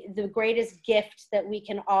the greatest gift that we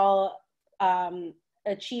can all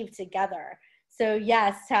achieve together. So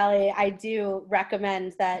yes, Tally, I do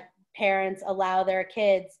recommend that parents allow their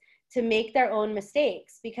kids to make their own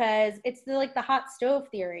mistakes, because it's like the hot stove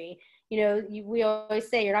theory. You know, we always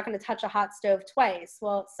say you're not going to touch a hot stove twice.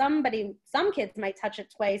 Well, some kids might touch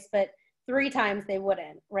it twice, but 3 times they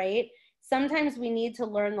wouldn't, right? Sometimes we need to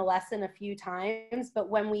learn the lesson a few times, but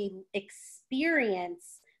when we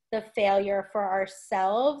experience the failure for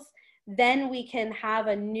ourselves, then we can have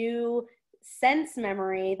a new sense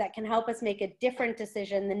memory that can help us make a different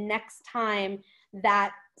decision the next time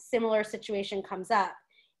that similar situation comes up.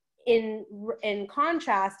 In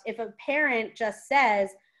contrast, if a parent just says,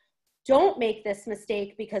 don't make this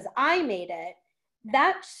mistake because I made it,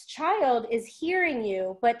 that child is hearing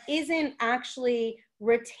you, but isn't actually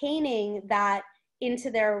retaining that into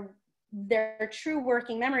their true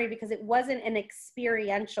working memory, because it wasn't an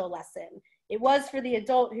experiential lesson. It was for the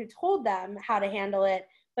adult who told them how to handle it,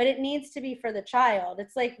 but it needs to be for the child.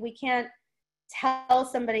 It's like we can't tell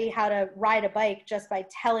somebody how to ride a bike just by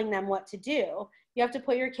telling them what to do. You have to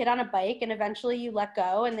put your kid on a bike, and eventually you let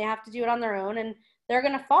go, and they have to do it on their own, and they're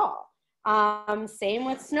going to fall. Same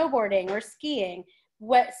with snowboarding or skiing.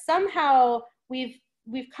 Somehow we've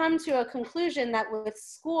come to a conclusion that with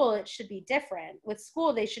school, it should be different. With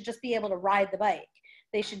school, they should just be able to ride the bike.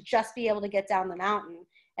 They should just be able to get down the mountain.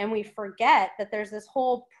 And we forget that there's this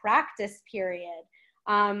whole practice period.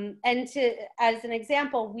 As an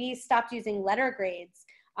example, we stopped using letter grades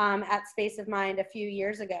at Space of Mind a few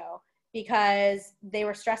years ago because they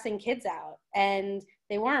were stressing kids out, and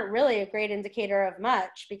they weren't really a great indicator of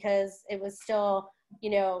much, because it was still,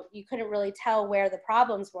 you couldn't really tell where the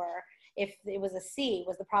problems were. If it was a C,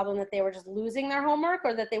 was the problem that they were just losing their homework,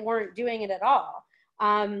 or that they weren't doing it at all?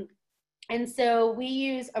 And so we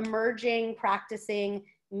use emerging, practicing,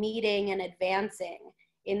 meeting, and advancing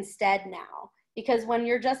instead now. Because when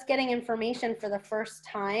you're just getting information for the first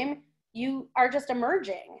time, you are just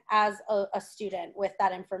emerging as a student with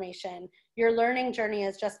that information. Your learning journey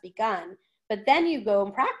has just begun, but then you go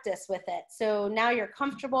and practice with it. So now you're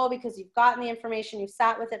comfortable because you've gotten the information, you've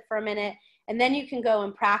sat with it for a minute, and then you can go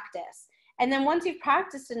and practice. And then once you've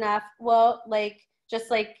practiced enough, well, just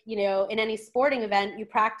like, you know, in any sporting event, you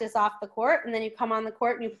practice off the court and then you come on the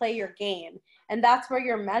court and you play your game. And that's where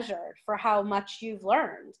you're measured for how much you've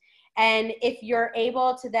learned. And if you're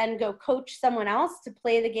able to then go coach someone else to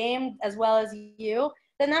play the game as well as you,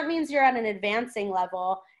 then that means you're at an advancing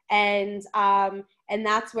level. And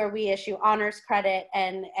that's where we issue honors credit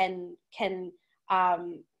and can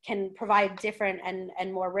provide different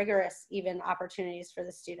and more rigorous even opportunities for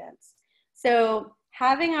the students. So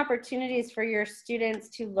having opportunities for your students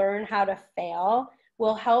to learn how to fail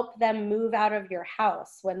will help them move out of your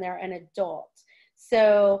house when they're an adult.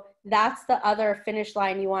 So that's the other finish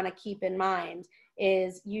line you want to keep in mind,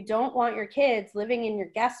 is you don't want your kids living in your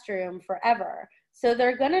guest room forever. So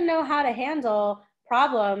they're going to know how to handle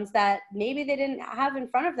problems that maybe they didn't have in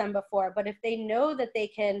front of them before. But if they know that they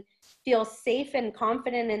can feel safe and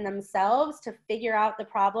confident in themselves to figure out the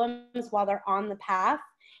problems while they're on the path,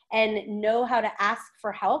 and know how to ask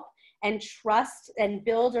for help and trust and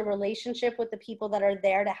build a relationship with the people that are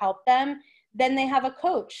there to help them, then they have a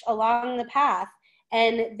coach along the path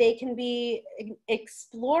and they can be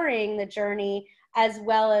exploring the journey as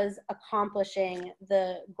well as accomplishing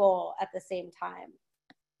the goal at the same time.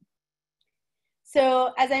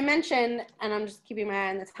 So as I mentioned, and I'm just keeping my eye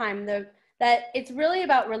on the time, that it's really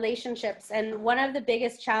about relationships. And one of the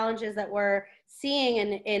biggest challenges that we're seeing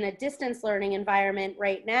in a distance learning environment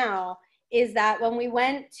right now is that when we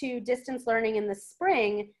went to distance learning in the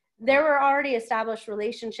spring, there were already established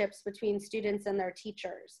relationships between students and their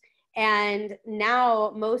teachers. And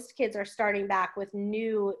now most kids are starting back with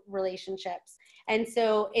new relationships. And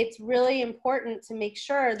so it's really important to make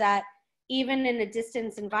sure that even in a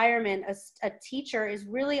distance environment, a teacher is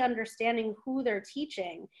really understanding who they're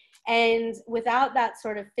teaching. And without that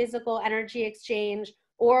sort of physical energy exchange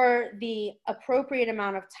or the appropriate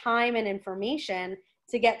amount of time and information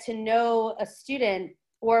to get to know a student,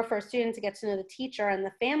 or for a student to get to know the teacher and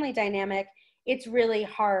the family dynamic, it's really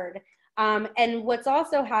hard. And what's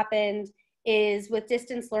also happened is with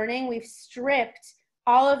distance learning, we've stripped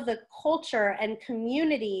all of the culture and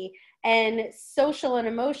community and social and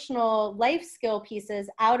emotional life skill pieces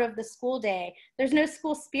out of the school day. There's no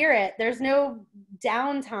school spirit. There's no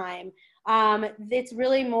downtime. It's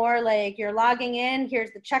really more like you're logging in,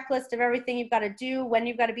 here's the checklist of everything you've got to do, when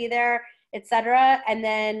you've got to be there, etc. And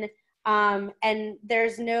then, and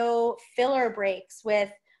there's no filler breaks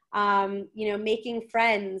with, making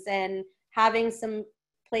friends and having some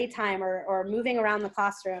playtime or moving around the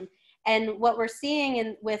classroom. And what we're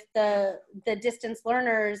seeing with the distance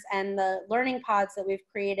learners and the learning pods that we've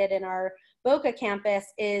created in our Boca campus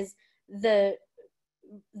is the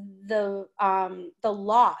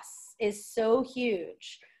loss is so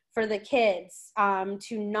huge for the kids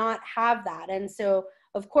to not have that. And so,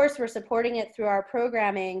 of course, we're supporting it through our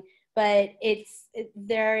programming, but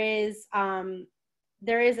there is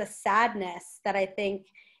a sadness that I think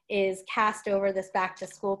is cast over this back to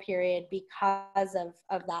school period because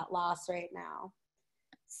of that loss right now.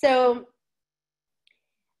 So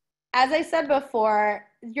as I said before,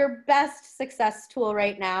 your best success tool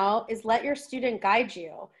right now is let your student guide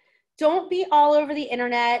you. Don't be all over the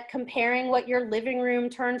internet comparing what your living room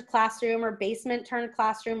turned classroom or basement turned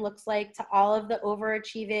classroom looks like to all of the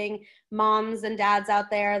overachieving moms and dads out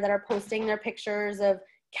there that are posting their pictures of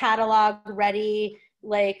catalog ready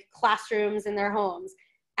classrooms in their homes.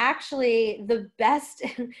 Actually, the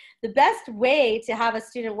best way to have a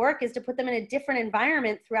student work is to put them in a different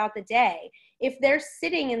environment throughout the day. If they're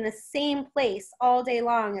sitting in the same place all day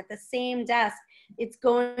long at the same desk, it's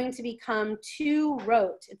going to become too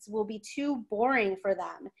rote. It will be too boring for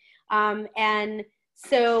them. And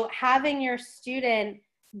so having your student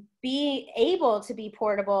be able to be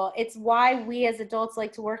portable, it's why we as adults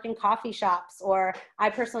like to work in coffee shops, or I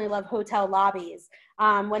personally love hotel lobbies.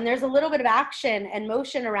 When there's a little bit of action and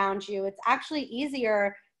motion around you, it's actually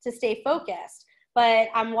easier to stay focused. But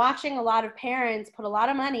I'm watching a lot of parents put a lot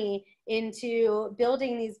of money into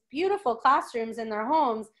building these beautiful classrooms in their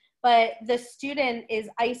homes, but the student is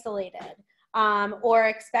isolated or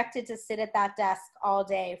expected to sit at that desk all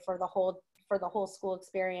day for the whole school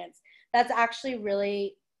experience. That's actually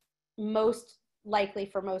really most likely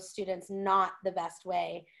for most students not the best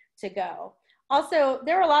way to go. Also,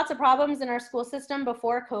 there were lots of problems in our school system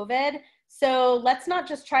before COVID, so let's not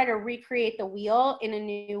just try to recreate the wheel in a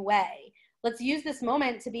new way. Let's use this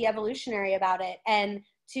moment to be evolutionary about it and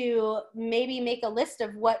to maybe make a list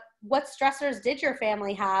of what stressors did your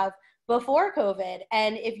family have before COVID.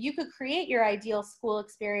 And if you could create your ideal school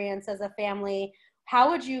experience as a family, how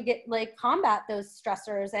would you combat those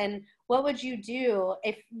stressors? And what would you do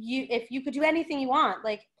if you could do anything you want,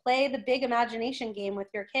 like play the big imagination game with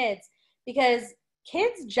your kids? Because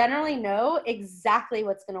kids generally know exactly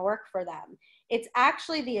what's going to work for them. It's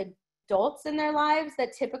actually the adults in their lives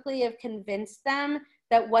that typically have convinced them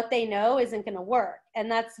that what they know isn't going to work. And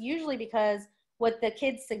that's usually because what the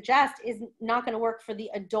kids suggest is not going to work for the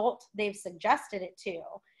adult they've suggested it to.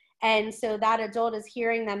 And so that adult is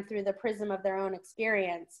hearing them through the prism of their own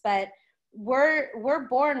experience. But we're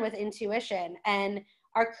born with intuition, and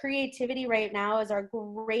our creativity right now is our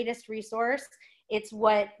greatest resource. It's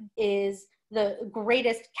what is the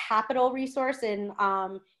greatest capital resource in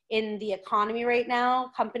the economy right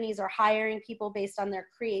now. Companies are hiring people based on their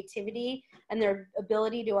creativity and their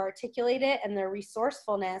ability to articulate it and their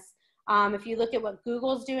resourcefulness. If you look at what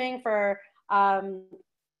Google's doing for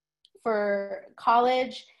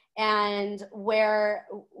college, and where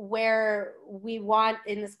we want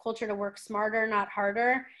in this culture to work smarter, not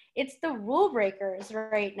harder, it's the rule breakers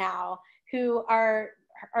right now who are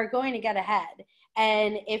going to get ahead.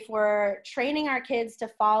 And if we're training our kids to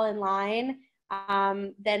fall in line,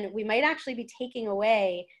 then we might actually be taking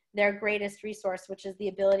away their greatest resource, which is the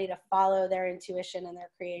ability to follow their intuition and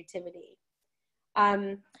their creativity.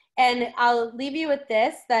 And I'll leave you with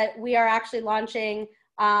this, that we are actually launching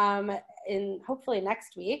in hopefully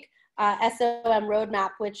next week, SOM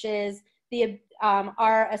Roadmap, which is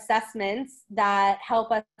our assessments that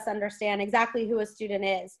help us understand exactly who a student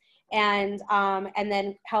is, and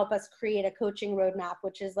then help us create a coaching roadmap,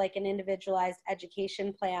 which is like an individualized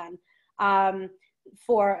education plan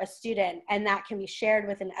for a student, and that can be shared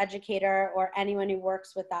with an educator or anyone who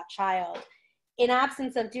works with that child. In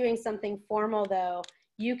absence of doing something formal though,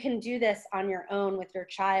 you can do this on your own with your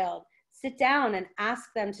child. Sit down and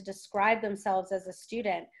ask them to describe themselves as a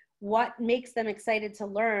student. What makes them excited to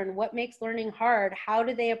learn? What makes learning hard? How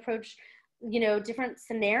do they approach, different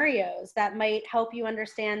scenarios that might help you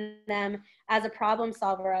understand them as a problem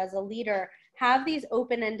solver, as a leader? Have these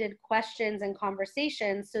open-ended questions and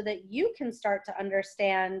conversations so that you can start to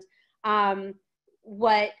understand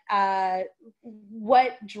what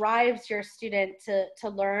drives your student to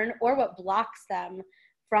learn, or what blocks them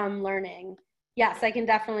from learning. Yes, I can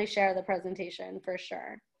definitely share the presentation for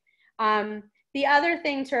sure. The other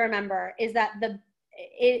thing to remember is that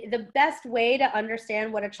the best way to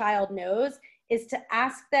understand what a child knows is to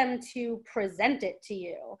ask them to present it to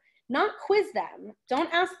you, not quiz them.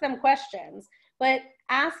 Don't ask them questions, but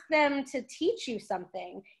ask them to teach you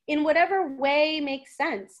something in whatever way makes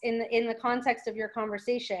sense in the context of your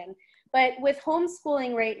conversation. But with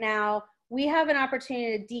homeschooling right now, we have an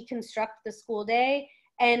opportunity to deconstruct the school day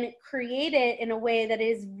and create it in a way that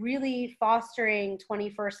is really fostering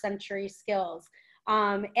 21st century skills.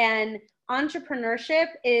 And entrepreneurship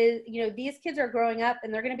is, these kids are growing up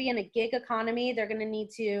and they're going to be in a gig economy. They're going to need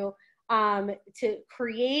to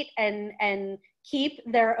create and keep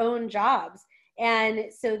their own jobs. And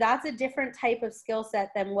so that's a different type of skill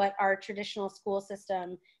set than what our traditional school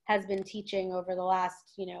system has been teaching over the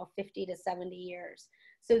last, 50 to 70 years.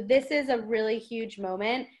 So this is a really huge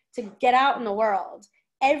moment to get out in the world.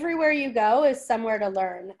 Everywhere you go is somewhere to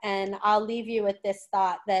learn. And I'll leave you with this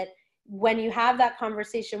thought, that when you have that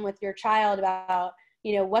conversation with your child about,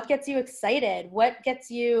 what gets you excited, what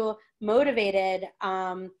gets you motivated,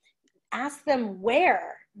 ask them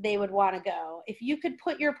where they would want to go. If you could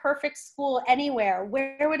put your perfect school anywhere,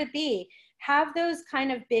 where would it be? Have those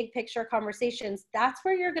kind of big picture conversations. That's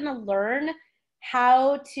where you're going to learn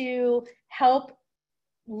how to help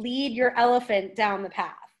lead your elephant down the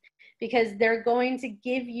path, because they're going to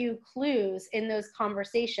give you clues in those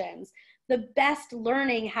conversations. The best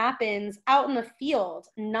learning happens out in the field,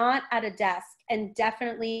 not at a desk, and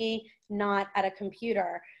definitely not at a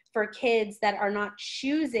computer, for kids that are not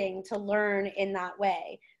choosing to learn in that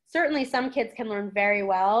way. Certainly some kids can learn very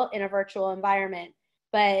well in a virtual environment,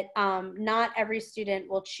 but not every student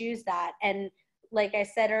will choose that. And like I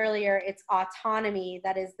said earlier, it's autonomy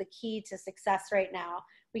that is the key to success right now.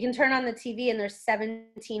 We can turn on the TV and there's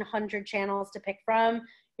 1,700 channels to pick from.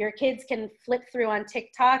 Your kids can flip through on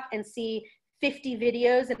TikTok and see 50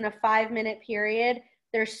 videos in a 5-minute period.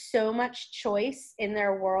 There's so much choice in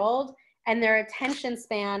their world, and their attention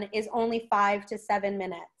span is only 5 to 7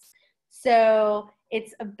 minutes. So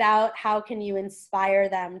it's about how can you inspire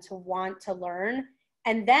them to want to learn.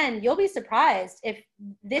 And then you'll be surprised if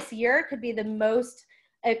this year could be the most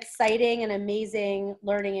exciting and amazing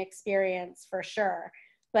learning experience for sure.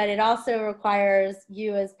 But it also requires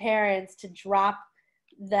you as parents to drop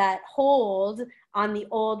that hold on the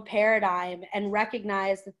old paradigm and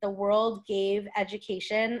recognize that the world gave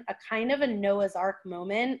education a kind of a Noah's Ark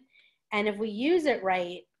moment. And if we use it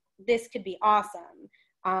right, this could be awesome.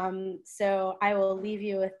 So I will leave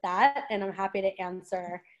you with that, and I'm happy to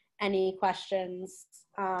answer any questions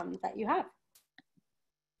that you have.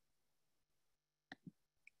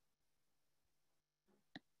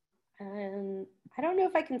 And I don't know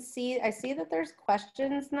if I can see, I see that there's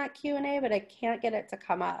questions in that Q&A, but I can't get it to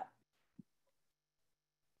come up.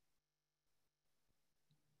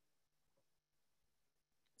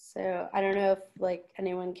 So I don't know if like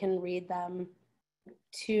anyone can read them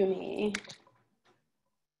to me.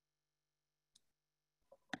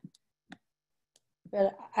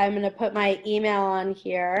 But I'm going to put my email on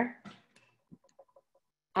here.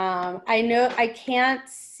 I know I can't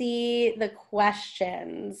see the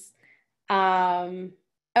questions. Oh,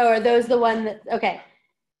 are those the one that, okay.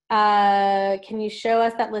 Can you show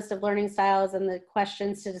us that list of learning styles and the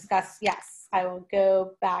questions to discuss? Yes, I will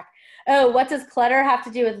go back. Oh, what does clutter have to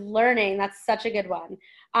do with learning? That's such a good one.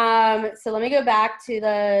 So let me go back to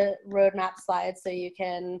the roadmap slide so you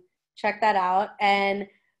can check that out. And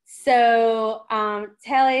so,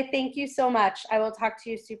 Taylor, thank you so much. I will talk to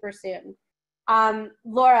you super soon.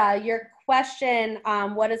 Laura, your question,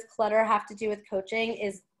 what does clutter have to do with coaching,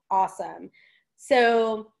 is awesome.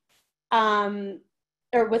 So,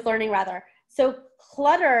 or with learning rather. So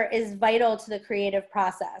clutter is vital to the creative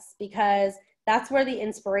process because that's where the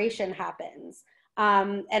inspiration happens.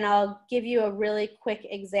 And I'll give you a really quick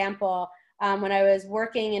example. When I was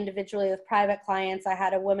working individually with private clients, I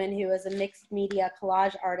had a woman who was a mixed media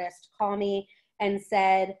collage artist call me and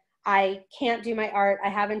said, I can't do my art. I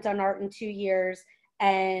haven't done art in 2 years.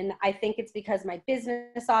 And I think it's because my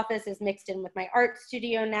business office is mixed in with my art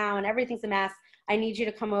studio now and everything's a mess. I need you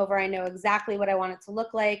to come over. I know exactly what I want it to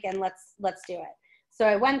look like, and let's do it. So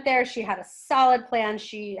I went there. She had a solid plan.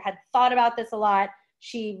 She had thought about this a lot.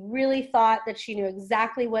 She really thought that she knew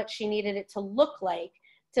exactly what she needed it to look like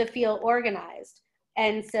to feel organized.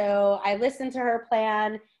 And so I listened to her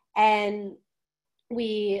plan, and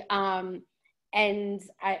we, and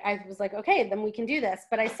I was like, okay, then we can do this.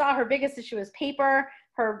 But I saw her biggest issue was paper.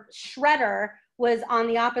 Her shredder was on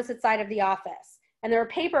the opposite side of the office, and there were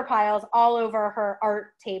paper piles all over her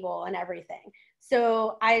art table and everything.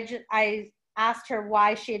 So I asked her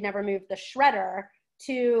why she had never moved the shredder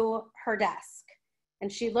to her desk.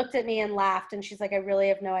 And she looked at me and laughed, and she's like, I really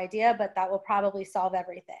have no idea, but that will probably solve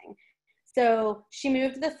everything. So she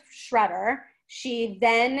moved the shredder. She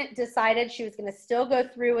then decided she was going to still go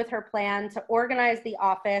through with her plan to organize the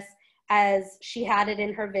office as she had it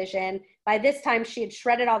in her vision. By this time, she had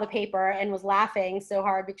shredded all the paper and was laughing so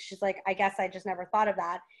hard because she's like, I guess I just never thought of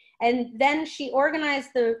that. And then she organized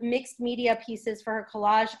the mixed media pieces for her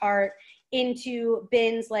collage art into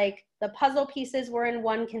bins. Like the puzzle pieces were in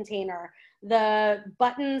one container, the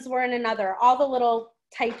buttons were in another, all the little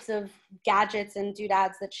types of gadgets and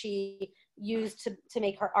doodads that she used to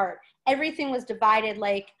make her art. Everything was divided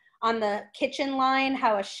like on the kitchen line,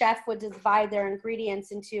 how a chef would divide their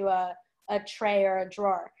ingredients into a tray or a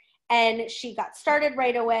drawer. And she got started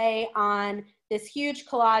right away on this huge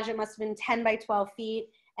collage. It must have been 10 by 12 feet.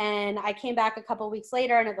 And I came back a couple weeks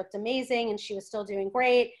later and it looked amazing and she was still doing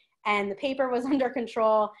great and the paper was under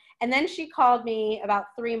control. And then she called me about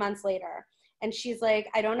 3 months later and she's like,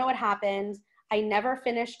 I don't know what happened. I never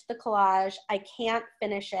finished the collage. I can't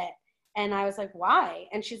finish it. And I was like, why?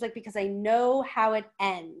 And she's like, because I know how it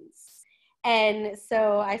ends. And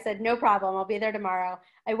so I said, no problem. I'll be there tomorrow.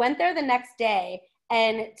 I went there the next day,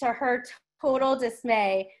 and to her total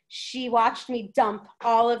dismay, she watched me dump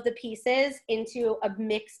all of the pieces into a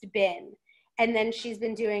mixed bin. And then she's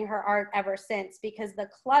been doing her art ever since, because the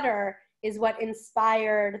clutter is what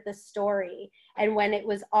inspired the story. And when it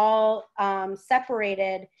was all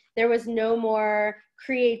separated, there was no more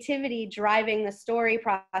creativity driving the story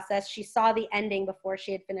process. She saw the ending before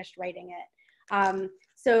she had finished writing it.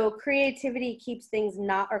 So creativity keeps things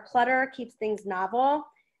or clutter keeps things novel.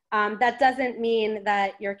 That doesn't mean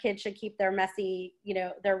that your kids should keep their messy,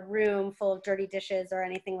 their room full of dirty dishes or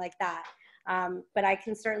anything like that. But I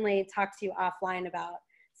can certainly talk to you offline about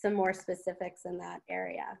some more specifics in that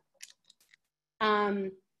area.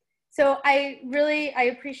 So I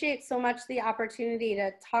appreciate so much the opportunity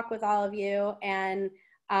to talk with all of you, and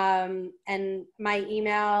my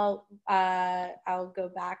email, I'll go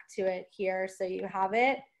back to it here so you have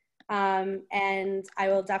it. And I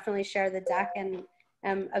will definitely share the deck and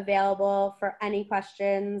am available for any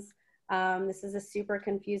questions. This is a super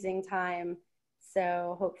confusing time,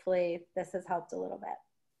 so hopefully this has helped a little bit.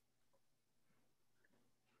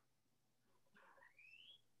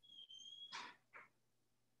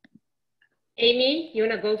 Amy, you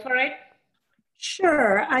want to go for it?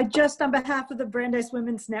 Sure. On behalf of the Brandeis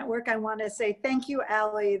Women's Network, I want to say thank you,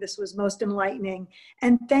 Ali. This was most enlightening.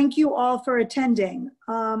 And thank you all for attending.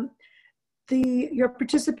 Your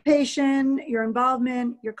participation, your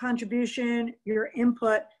involvement, your contribution, your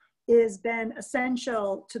input has been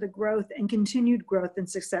essential to the growth and continued growth and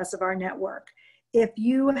success of our network. If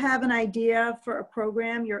you have an idea for a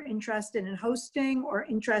program you're interested in hosting or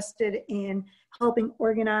interested in helping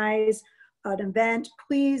organize an event,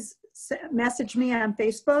 please message me on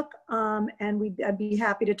Facebook, and I'd be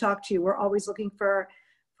happy to talk to you. We're always looking for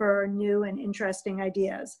new and interesting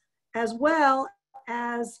ideas, as well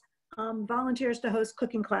as volunteers to host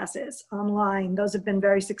cooking classes online. Those have been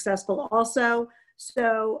very successful also.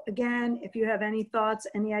 So again, if you have any thoughts,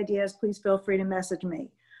 any ideas, please feel free to message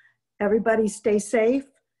me. Everybody stay safe,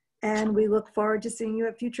 and we look forward to seeing you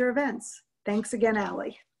at future events. Thanks again,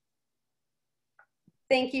 Ali.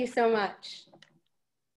 Thank you so much.